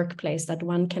happens at the workplace that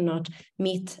one cannot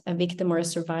meet a victim or a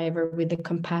survivor with the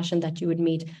compassion that you would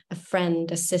meet a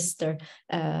friend, a sister,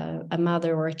 a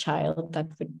mother or a child that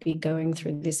would be going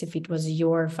through this if it was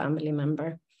your family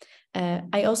member.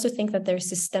 I also think that there are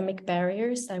systemic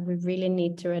barriers that we really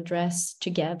need to address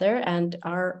together, and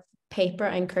our paper,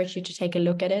 I encourage you to take a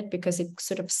look at it because it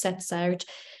sort of sets out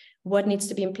what needs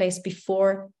to be in place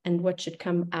before and what should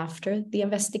come after the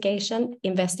investigation.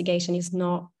 Investigation is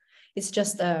not, it's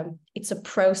a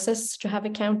process to have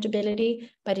accountability,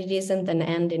 but it isn't an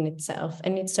end in itself.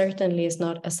 And it certainly is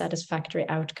not a satisfactory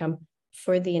outcome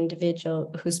for the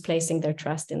individual who's placing their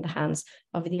trust in the hands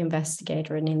of the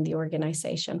investigator and in the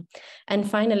organization. And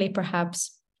finally,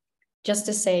 perhaps just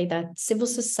to say that civil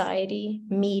society,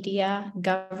 media,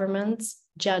 governments,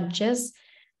 judges,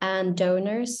 and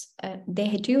donors,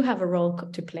 they do have a role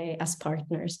to play as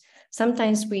partners.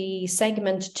 Sometimes we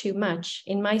segment too much.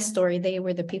 In my story, they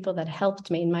were the people that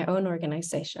helped me in my own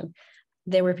organization.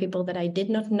 They were people that I did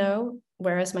not know,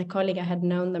 whereas my colleague, I had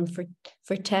known them for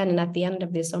 10, and at the end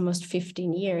of this, almost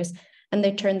 15 years. And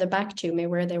they turned their back to me,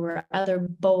 where there were other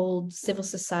bold civil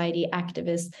society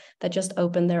activists that just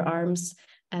opened their arms.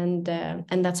 And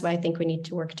that's why I think we need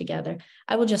to work together.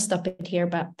 I will just stop it here,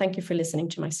 but thank you for listening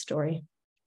to my story.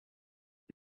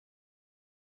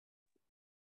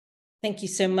 Thank you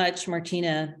so much,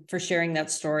 Martina, for sharing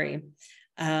that story.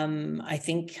 I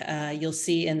think you'll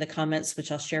see in the comments,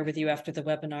 which I'll share with you after the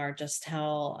webinar, just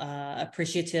how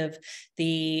appreciative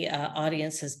the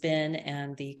audience has been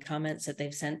and the comments that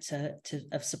they've sent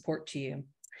of support to you.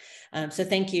 So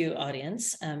thank you,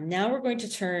 audience. Now we're going to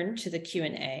turn to the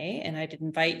Q&A, and I'd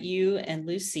invite you and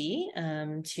Lucy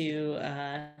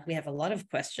we have a lot of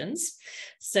questions.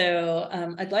 So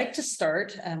I'd like to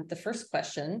start the first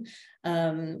question,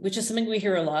 which is something we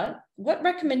hear a lot. What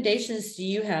recommendations do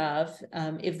you have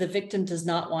if the victim does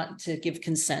not want to give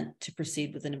consent to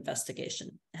proceed with an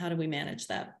investigation? How do we manage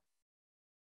that?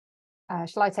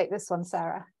 Shall I take this one,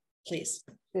 Sarah? Please.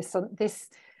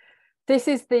 This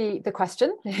is the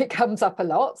question. It comes up a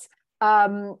lot.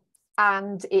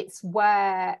 And it's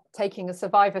where taking a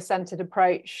survivor-centered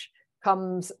approach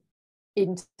comes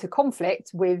into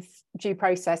conflict with due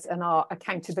process and our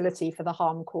accountability for the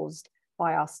harm caused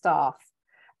by our staff.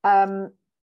 So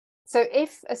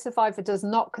if a survivor does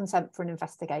not consent for an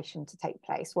investigation to take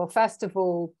place, well, first of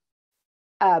all,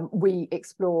 we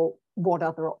explore what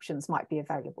other options might be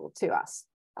available to us.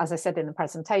 As I said in the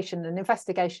presentation, an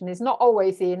investigation is not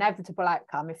always the inevitable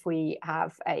outcome if we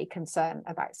have a concern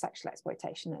about sexual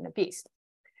exploitation and abuse.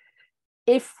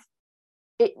 If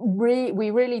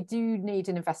we really do need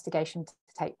an investigation to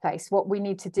take place, what we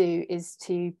need to do is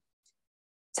to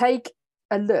take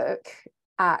a look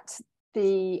at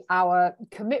our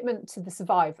commitment to the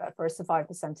survivor for a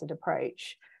survivor-centered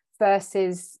approach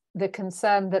versus the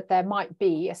concern that there might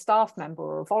be a staff member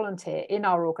or a volunteer in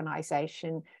our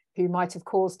organisation who might have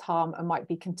caused harm and might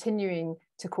be continuing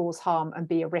to cause harm and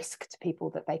be a risk to people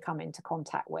that they come into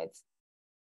contact with.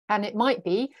 And it might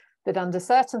be that under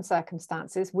certain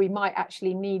circumstances, we might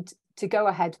actually need to go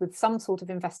ahead with some sort of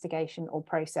investigation or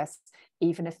process,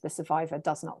 even if the survivor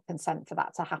does not consent for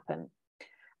that to happen.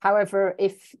 However,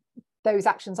 if those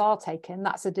actions are taken,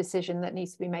 that's a decision that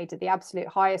needs to be made at the absolute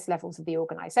highest levels of the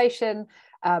organisation.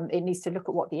 It needs to look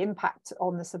at what the impact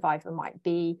on the survivor might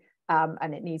be,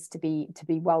 and it needs to be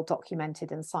well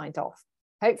documented and signed off.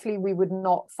 Hopefully, we would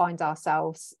not find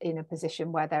ourselves in a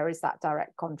position where there is that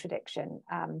direct contradiction.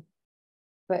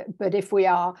 But if we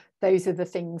are, those are the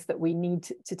things that we need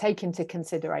to take into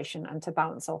consideration and to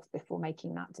balance off before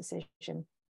making that decision.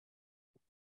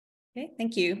 Okay,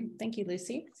 thank you. Thank you,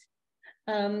 Lucy.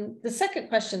 The second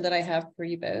question that I have for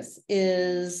you both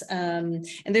is, and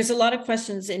there's a lot of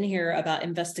questions in here about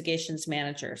investigations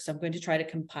manager, so I'm going to try to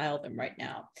compile them right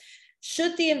now.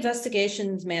 should the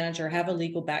investigations manager have a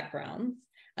legal background?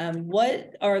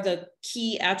 What are the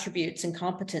key attributes and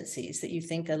competencies that you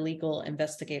think a legal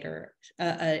investigator,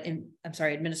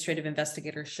 administrative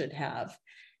investigator should have?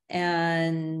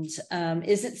 And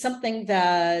is it something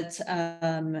that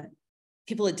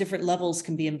people at different levels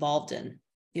can be involved in?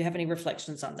 Do you have any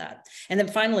reflections on that? And then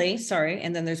finally,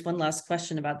 and then there's one last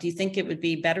question about, do you think it would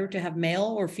be better to have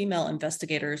male or female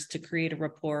investigators to create a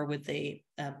rapport with the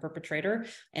perpetrator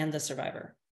and the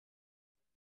survivor?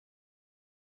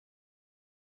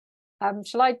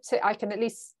 Shall I can at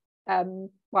least,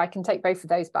 I can take both of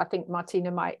those, but I think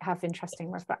Martina might have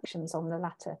interesting reflections on the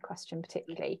latter question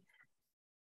particularly.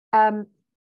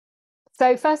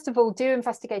 So first of all, do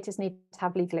investigators need to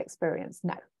have legal experience?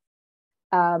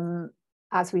 No.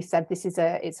 As we said,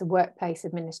 it's a workplace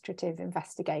administrative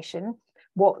investigation.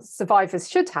 What survivors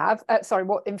should have,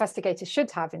 what investigators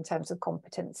should have in terms of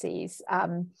competencies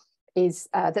is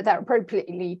that they're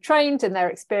appropriately trained and they're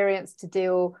experienced to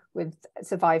deal with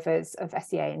survivors of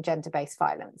SEA and gender-based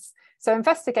violence. So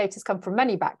investigators come from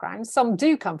many backgrounds. Some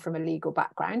do come from a legal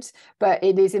background, but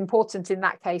it is important in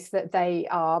that case that they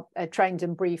are trained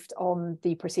and briefed on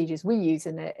the procedures we use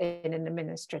in an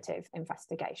administrative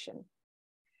investigation.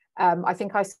 I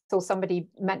think I saw somebody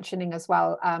mentioning as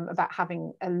well about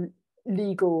having a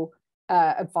legal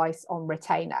advice on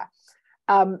retainer.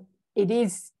 It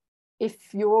is,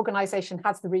 if your organisation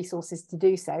has the resources to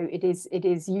do so, it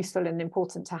is useful and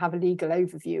important to have a legal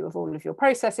overview of all of your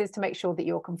processes to make sure that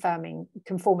you're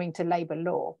conforming to labour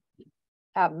law.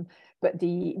 But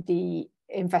the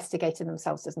investigator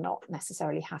themselves does not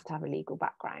necessarily have to have a legal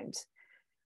background.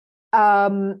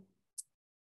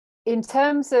 In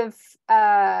terms of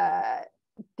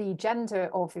the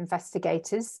gender of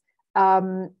investigators,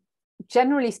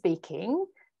 generally speaking,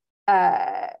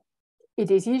 it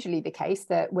is usually the case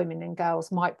that women and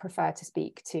girls might prefer to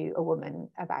speak to a woman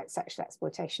about sexual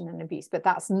exploitation and abuse, but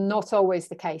that's not always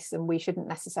the case, and we shouldn't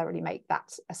necessarily make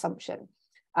that assumption.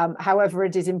 However,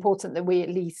 it is important that we at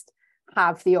least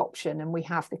have the option and we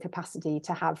have the capacity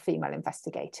to have female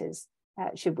investigators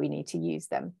should we need to use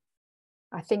them.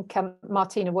 I think,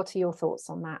 Martina, what are your thoughts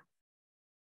on that?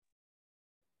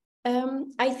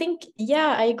 I think,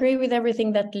 yeah, I agree with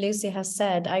everything that Lucy has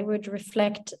said. I would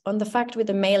reflect on the fact with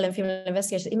the male and female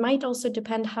investigators. It might also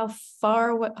depend how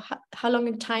long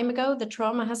a time ago the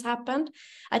trauma has happened.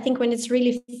 I think when it's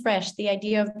really fresh, the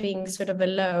idea of being sort of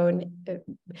alone,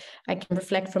 I can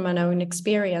reflect from my own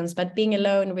experience, but being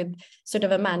alone with sort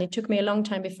of a man, it took me a long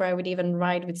time before I would even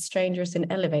ride with strangers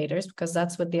in elevators, because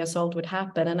that's what the assault would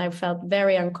happen. And I felt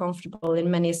very uncomfortable in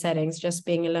many settings, just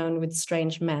being alone with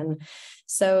strange men.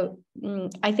 So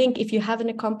I think if you have an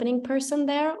accompanying person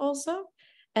there also,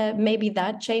 maybe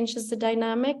that changes the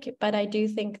dynamic. But I do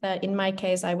think that in my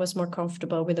case, I was more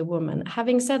comfortable with a woman.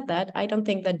 Having said that, I don't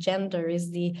think that gender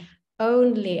is the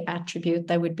only attribute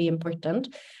that would be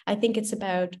important. I think it's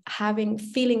about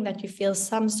feeling that you feel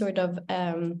some sort of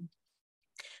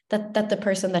that the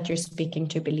person that you're speaking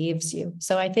to believes you.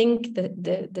 So I think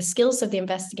the skills of the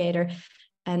investigator,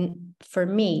 and for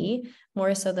me,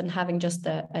 more so than having just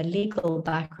a legal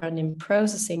background in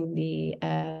processing the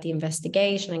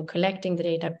investigation and collecting the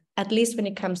data, at least when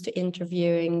it comes to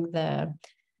interviewing the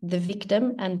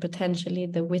victim and potentially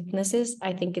the witnesses,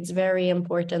 I think it's very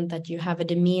important that you have a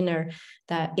demeanor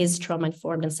that is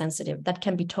trauma-informed and sensitive. That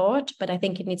can be taught, but I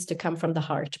think it needs to come from the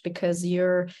heart, because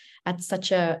you're at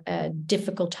such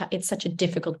it's such a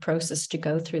difficult process to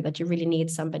go through that you really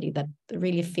need somebody that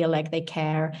really feel like they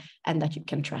care and that you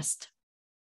can trust.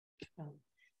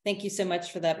 Thank you so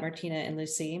much for that, Martina and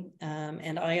Lucy.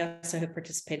 And I also have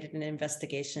participated in an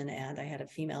investigation, and I had a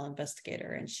female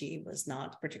investigator, and she was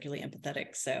not particularly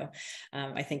empathetic. So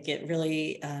I think it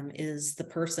really is the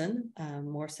person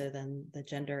more so than the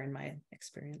gender in my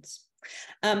experience.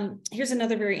 Here's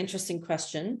another very interesting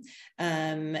question.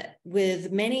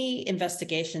 With many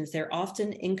investigations, they're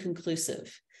often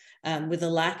inconclusive. With a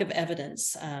lack of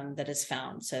evidence that is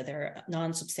found, so they're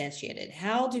non-substantiated.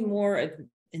 How do more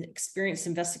experienced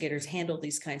investigators handle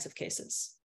these kinds of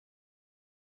cases?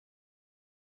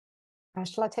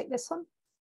 Shall I take this one?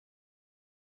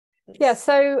 Yeah,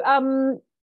 so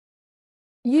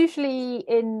usually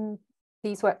in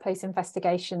these workplace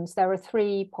investigations, there are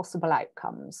three possible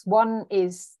outcomes. One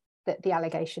is that the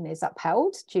allegation is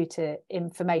upheld due to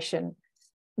information,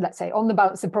 let's say, on the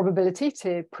balance of probability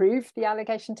to prove the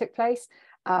allegation took place,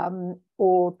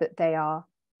 or that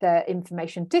the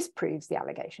information disproves the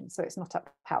allegation, so it's not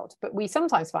upheld. But we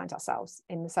sometimes find ourselves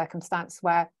in the circumstance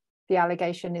where the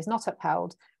allegation is not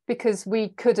upheld because we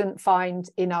couldn't find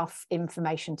enough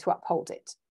information to uphold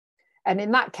it. And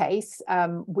in that case,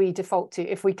 we default to,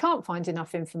 if we can't find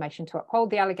enough information to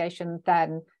uphold the allegation,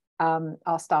 then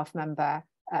our staff member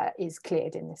is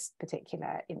cleared in this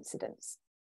particular incidence.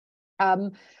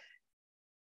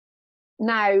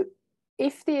 Now,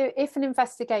 if an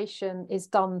investigation is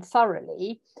done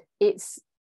thoroughly, it's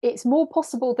more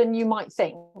possible than you might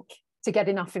think to get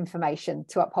enough information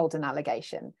to uphold an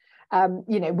allegation.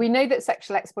 You know, we know that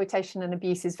sexual exploitation and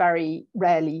abuse is very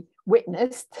rarely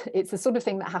witnessed. It's the sort of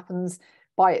thing that happens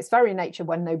by its very nature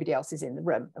when nobody else is in the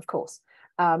room, of course.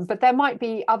 But there might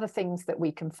be other things that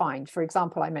we can find. For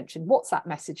example, I mentioned WhatsApp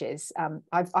messages.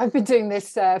 I've been doing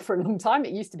this for a long time.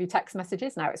 It used to be text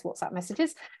messages, now it's WhatsApp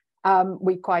messages.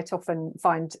 We quite often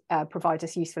provide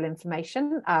us useful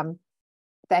information.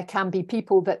 There can be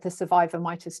people that the survivor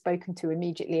might have spoken to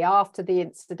immediately after the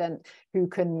incident who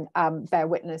can bear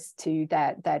witness to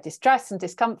their distress and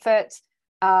discomfort.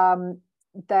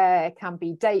 There can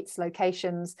be dates,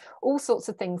 locations, all sorts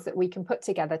of things that we can put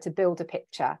together to build a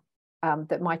picture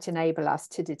that might enable us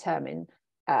to determine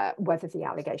whether the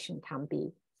allegation can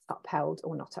be upheld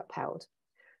or not upheld.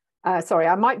 Sorry,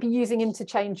 I might be using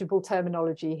interchangeable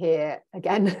terminology here.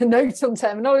 Again, a note on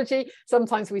terminology.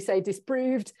 Sometimes we say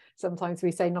disproved, sometimes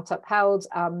we say not upheld.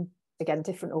 Again,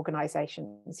 different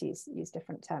organisations use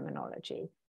different terminology.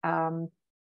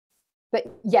 But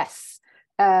yes,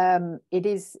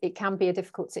 it can be a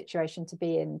difficult situation to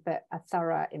be in, but a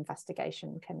thorough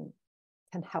investigation can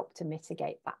help to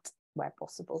mitigate that where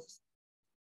possible.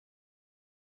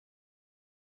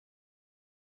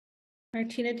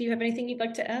 Martina, do you have anything you'd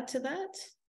like to add to that?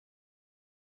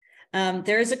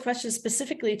 There is a question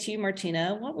specifically to you,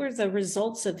 Martina. What were the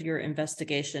results of your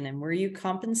investigation, and were you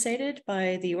compensated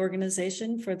by the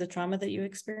organization for the trauma that you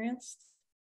experienced?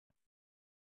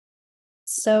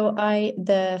 So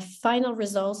the final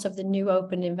results of the new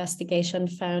open investigation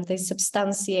found they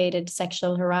substantiated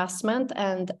sexual harassment,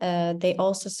 and they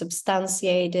also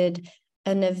substantiated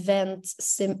an event.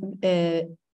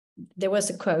 There was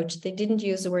a quote, they didn't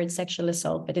use the word sexual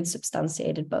assault, but it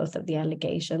substantiated both of the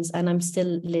allegations. And I'm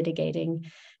still litigating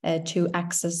to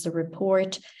access the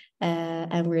report,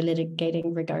 and we're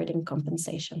litigating regarding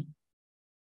compensation.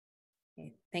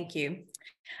 Okay, thank you.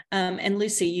 And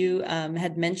Lucy, you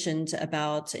had mentioned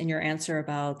about in your answer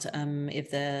about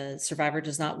if the survivor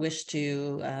does not wish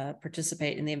to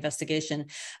participate in the investigation,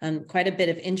 quite a bit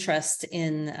of interest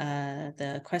in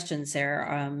the questions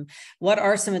there. What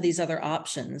are some of these other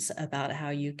options about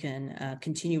how you can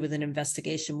continue with an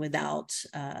investigation without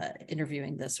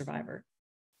interviewing the survivor?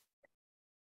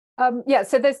 Yeah,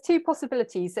 so there's two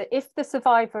possibilities. That if the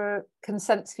survivor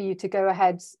consents for you to go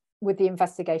ahead with the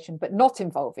investigation, but not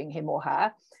involving him or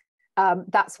her,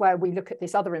 that's where we look at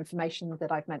this other information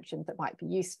that I've mentioned that might be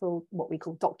useful, what we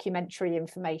call documentary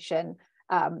information,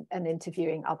 and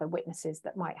interviewing other witnesses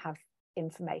that might have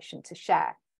information to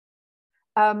share.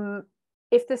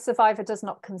 If the survivor does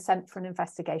not consent for an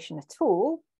investigation at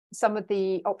all, some of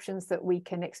the options that we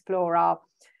can explore are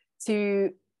to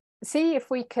see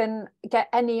if we can get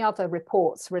any other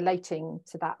reports relating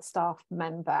to that staff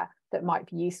member that might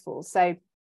be useful. So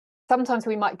sometimes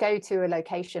we might go to a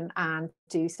location and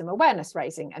do some awareness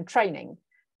raising and training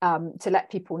to let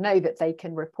people know that they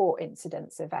can report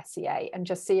incidents of SEA, and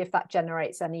just see if that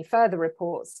generates any further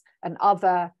reports and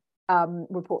other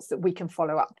reports that we can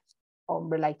follow up on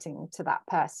relating to that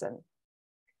person.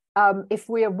 If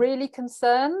we are really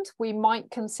concerned, we might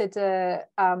consider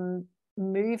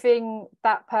moving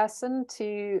that person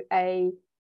to a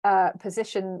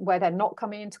position where they're not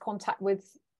coming into contact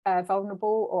with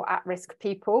vulnerable or at-risk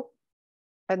people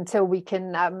until we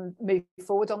can move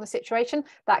forward on the situation.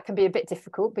 That can be a bit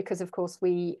difficult because, of course,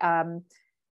 we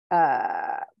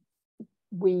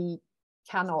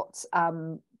cannot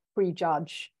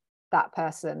prejudge that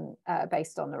person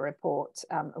based on the report,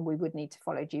 and we would need to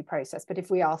follow due process. But if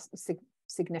we are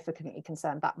significantly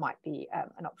concerned, that might be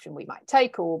an option we might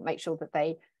take, or make sure that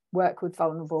they work with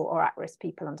vulnerable or at-risk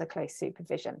people under close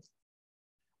supervision.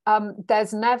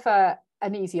 There's never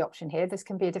an easy option here. This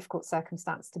can be a difficult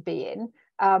circumstance to be in.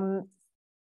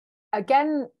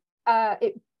 Again,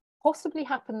 it possibly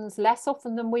happens less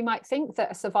often than we might think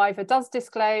that a survivor does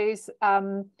disclose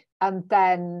and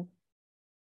then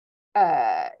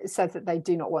says that they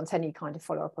do not want any kind of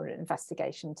follow-up or an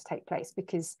investigation to take place,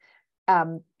 because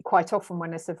quite often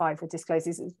when a survivor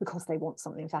discloses, it's because they want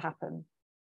something to happen.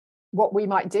 What we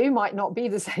might do might not be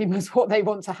the same as what they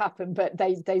want to happen, but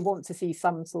they want to see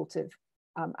some sort of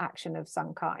action of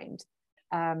some kind.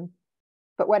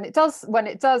 But when it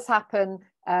does happen,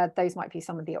 those might be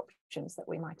some of the options that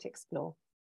we might explore.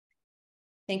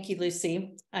 Thank you,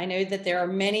 Lucy. I know that there are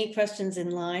many questions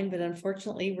in line, but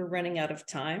unfortunately we're running out of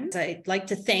time. I'd like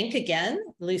to thank again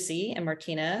Lucy and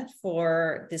Martina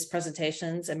for these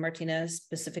presentations, and Martina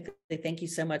specifically, thank you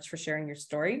so much for sharing your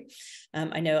story.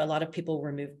 I know a lot of people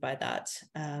were moved by that.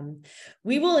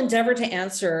 We will endeavor to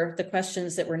answer the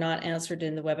questions that were not answered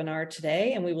in the webinar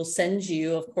today, and we will send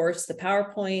you, of course, the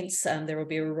PowerPoints. There will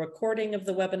be a recording of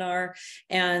the webinar,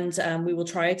 and we will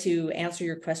try to answer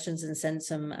your questions and send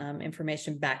some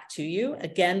information back to you.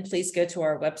 Again, please go to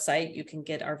our website. You can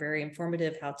get our very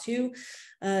informative how-to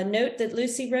note that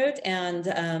Lucy wrote,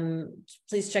 and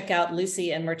please check out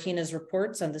Lucy and Martina's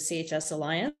reports on the CHS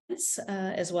Alliance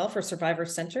as well for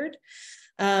survivor-centered.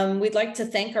 We'd like to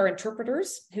thank our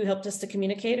interpreters who helped us to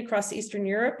communicate across Eastern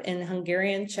Europe in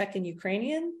Hungarian, Czech, and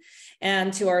Ukrainian,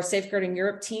 and to our Safeguarding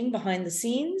Europe team behind the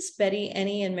scenes, Betty,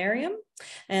 Annie, and Miriam.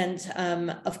 And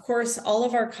of course, all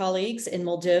of our colleagues in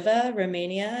Moldova,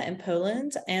 Romania, and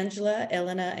Poland, Angela,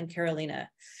 Elena, and Carolina.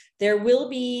 There will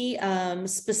be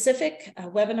specific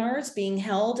webinars being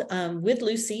held with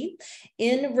Lucy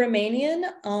in Romanian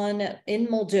in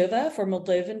Moldova for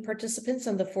Moldovan participants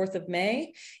on the 4th of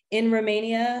May, in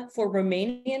Romania for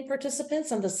Romanian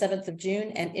participants on the 7th of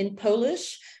June, and in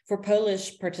Polish for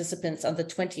Polish participants on the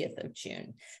 20th of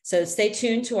June. So stay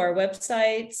tuned to our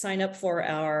website, sign up for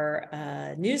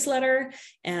our newsletter,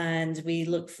 and we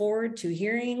look forward to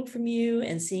hearing from you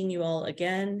and seeing you all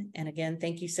again. And again,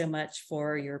 thank you so much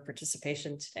for your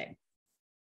participation today.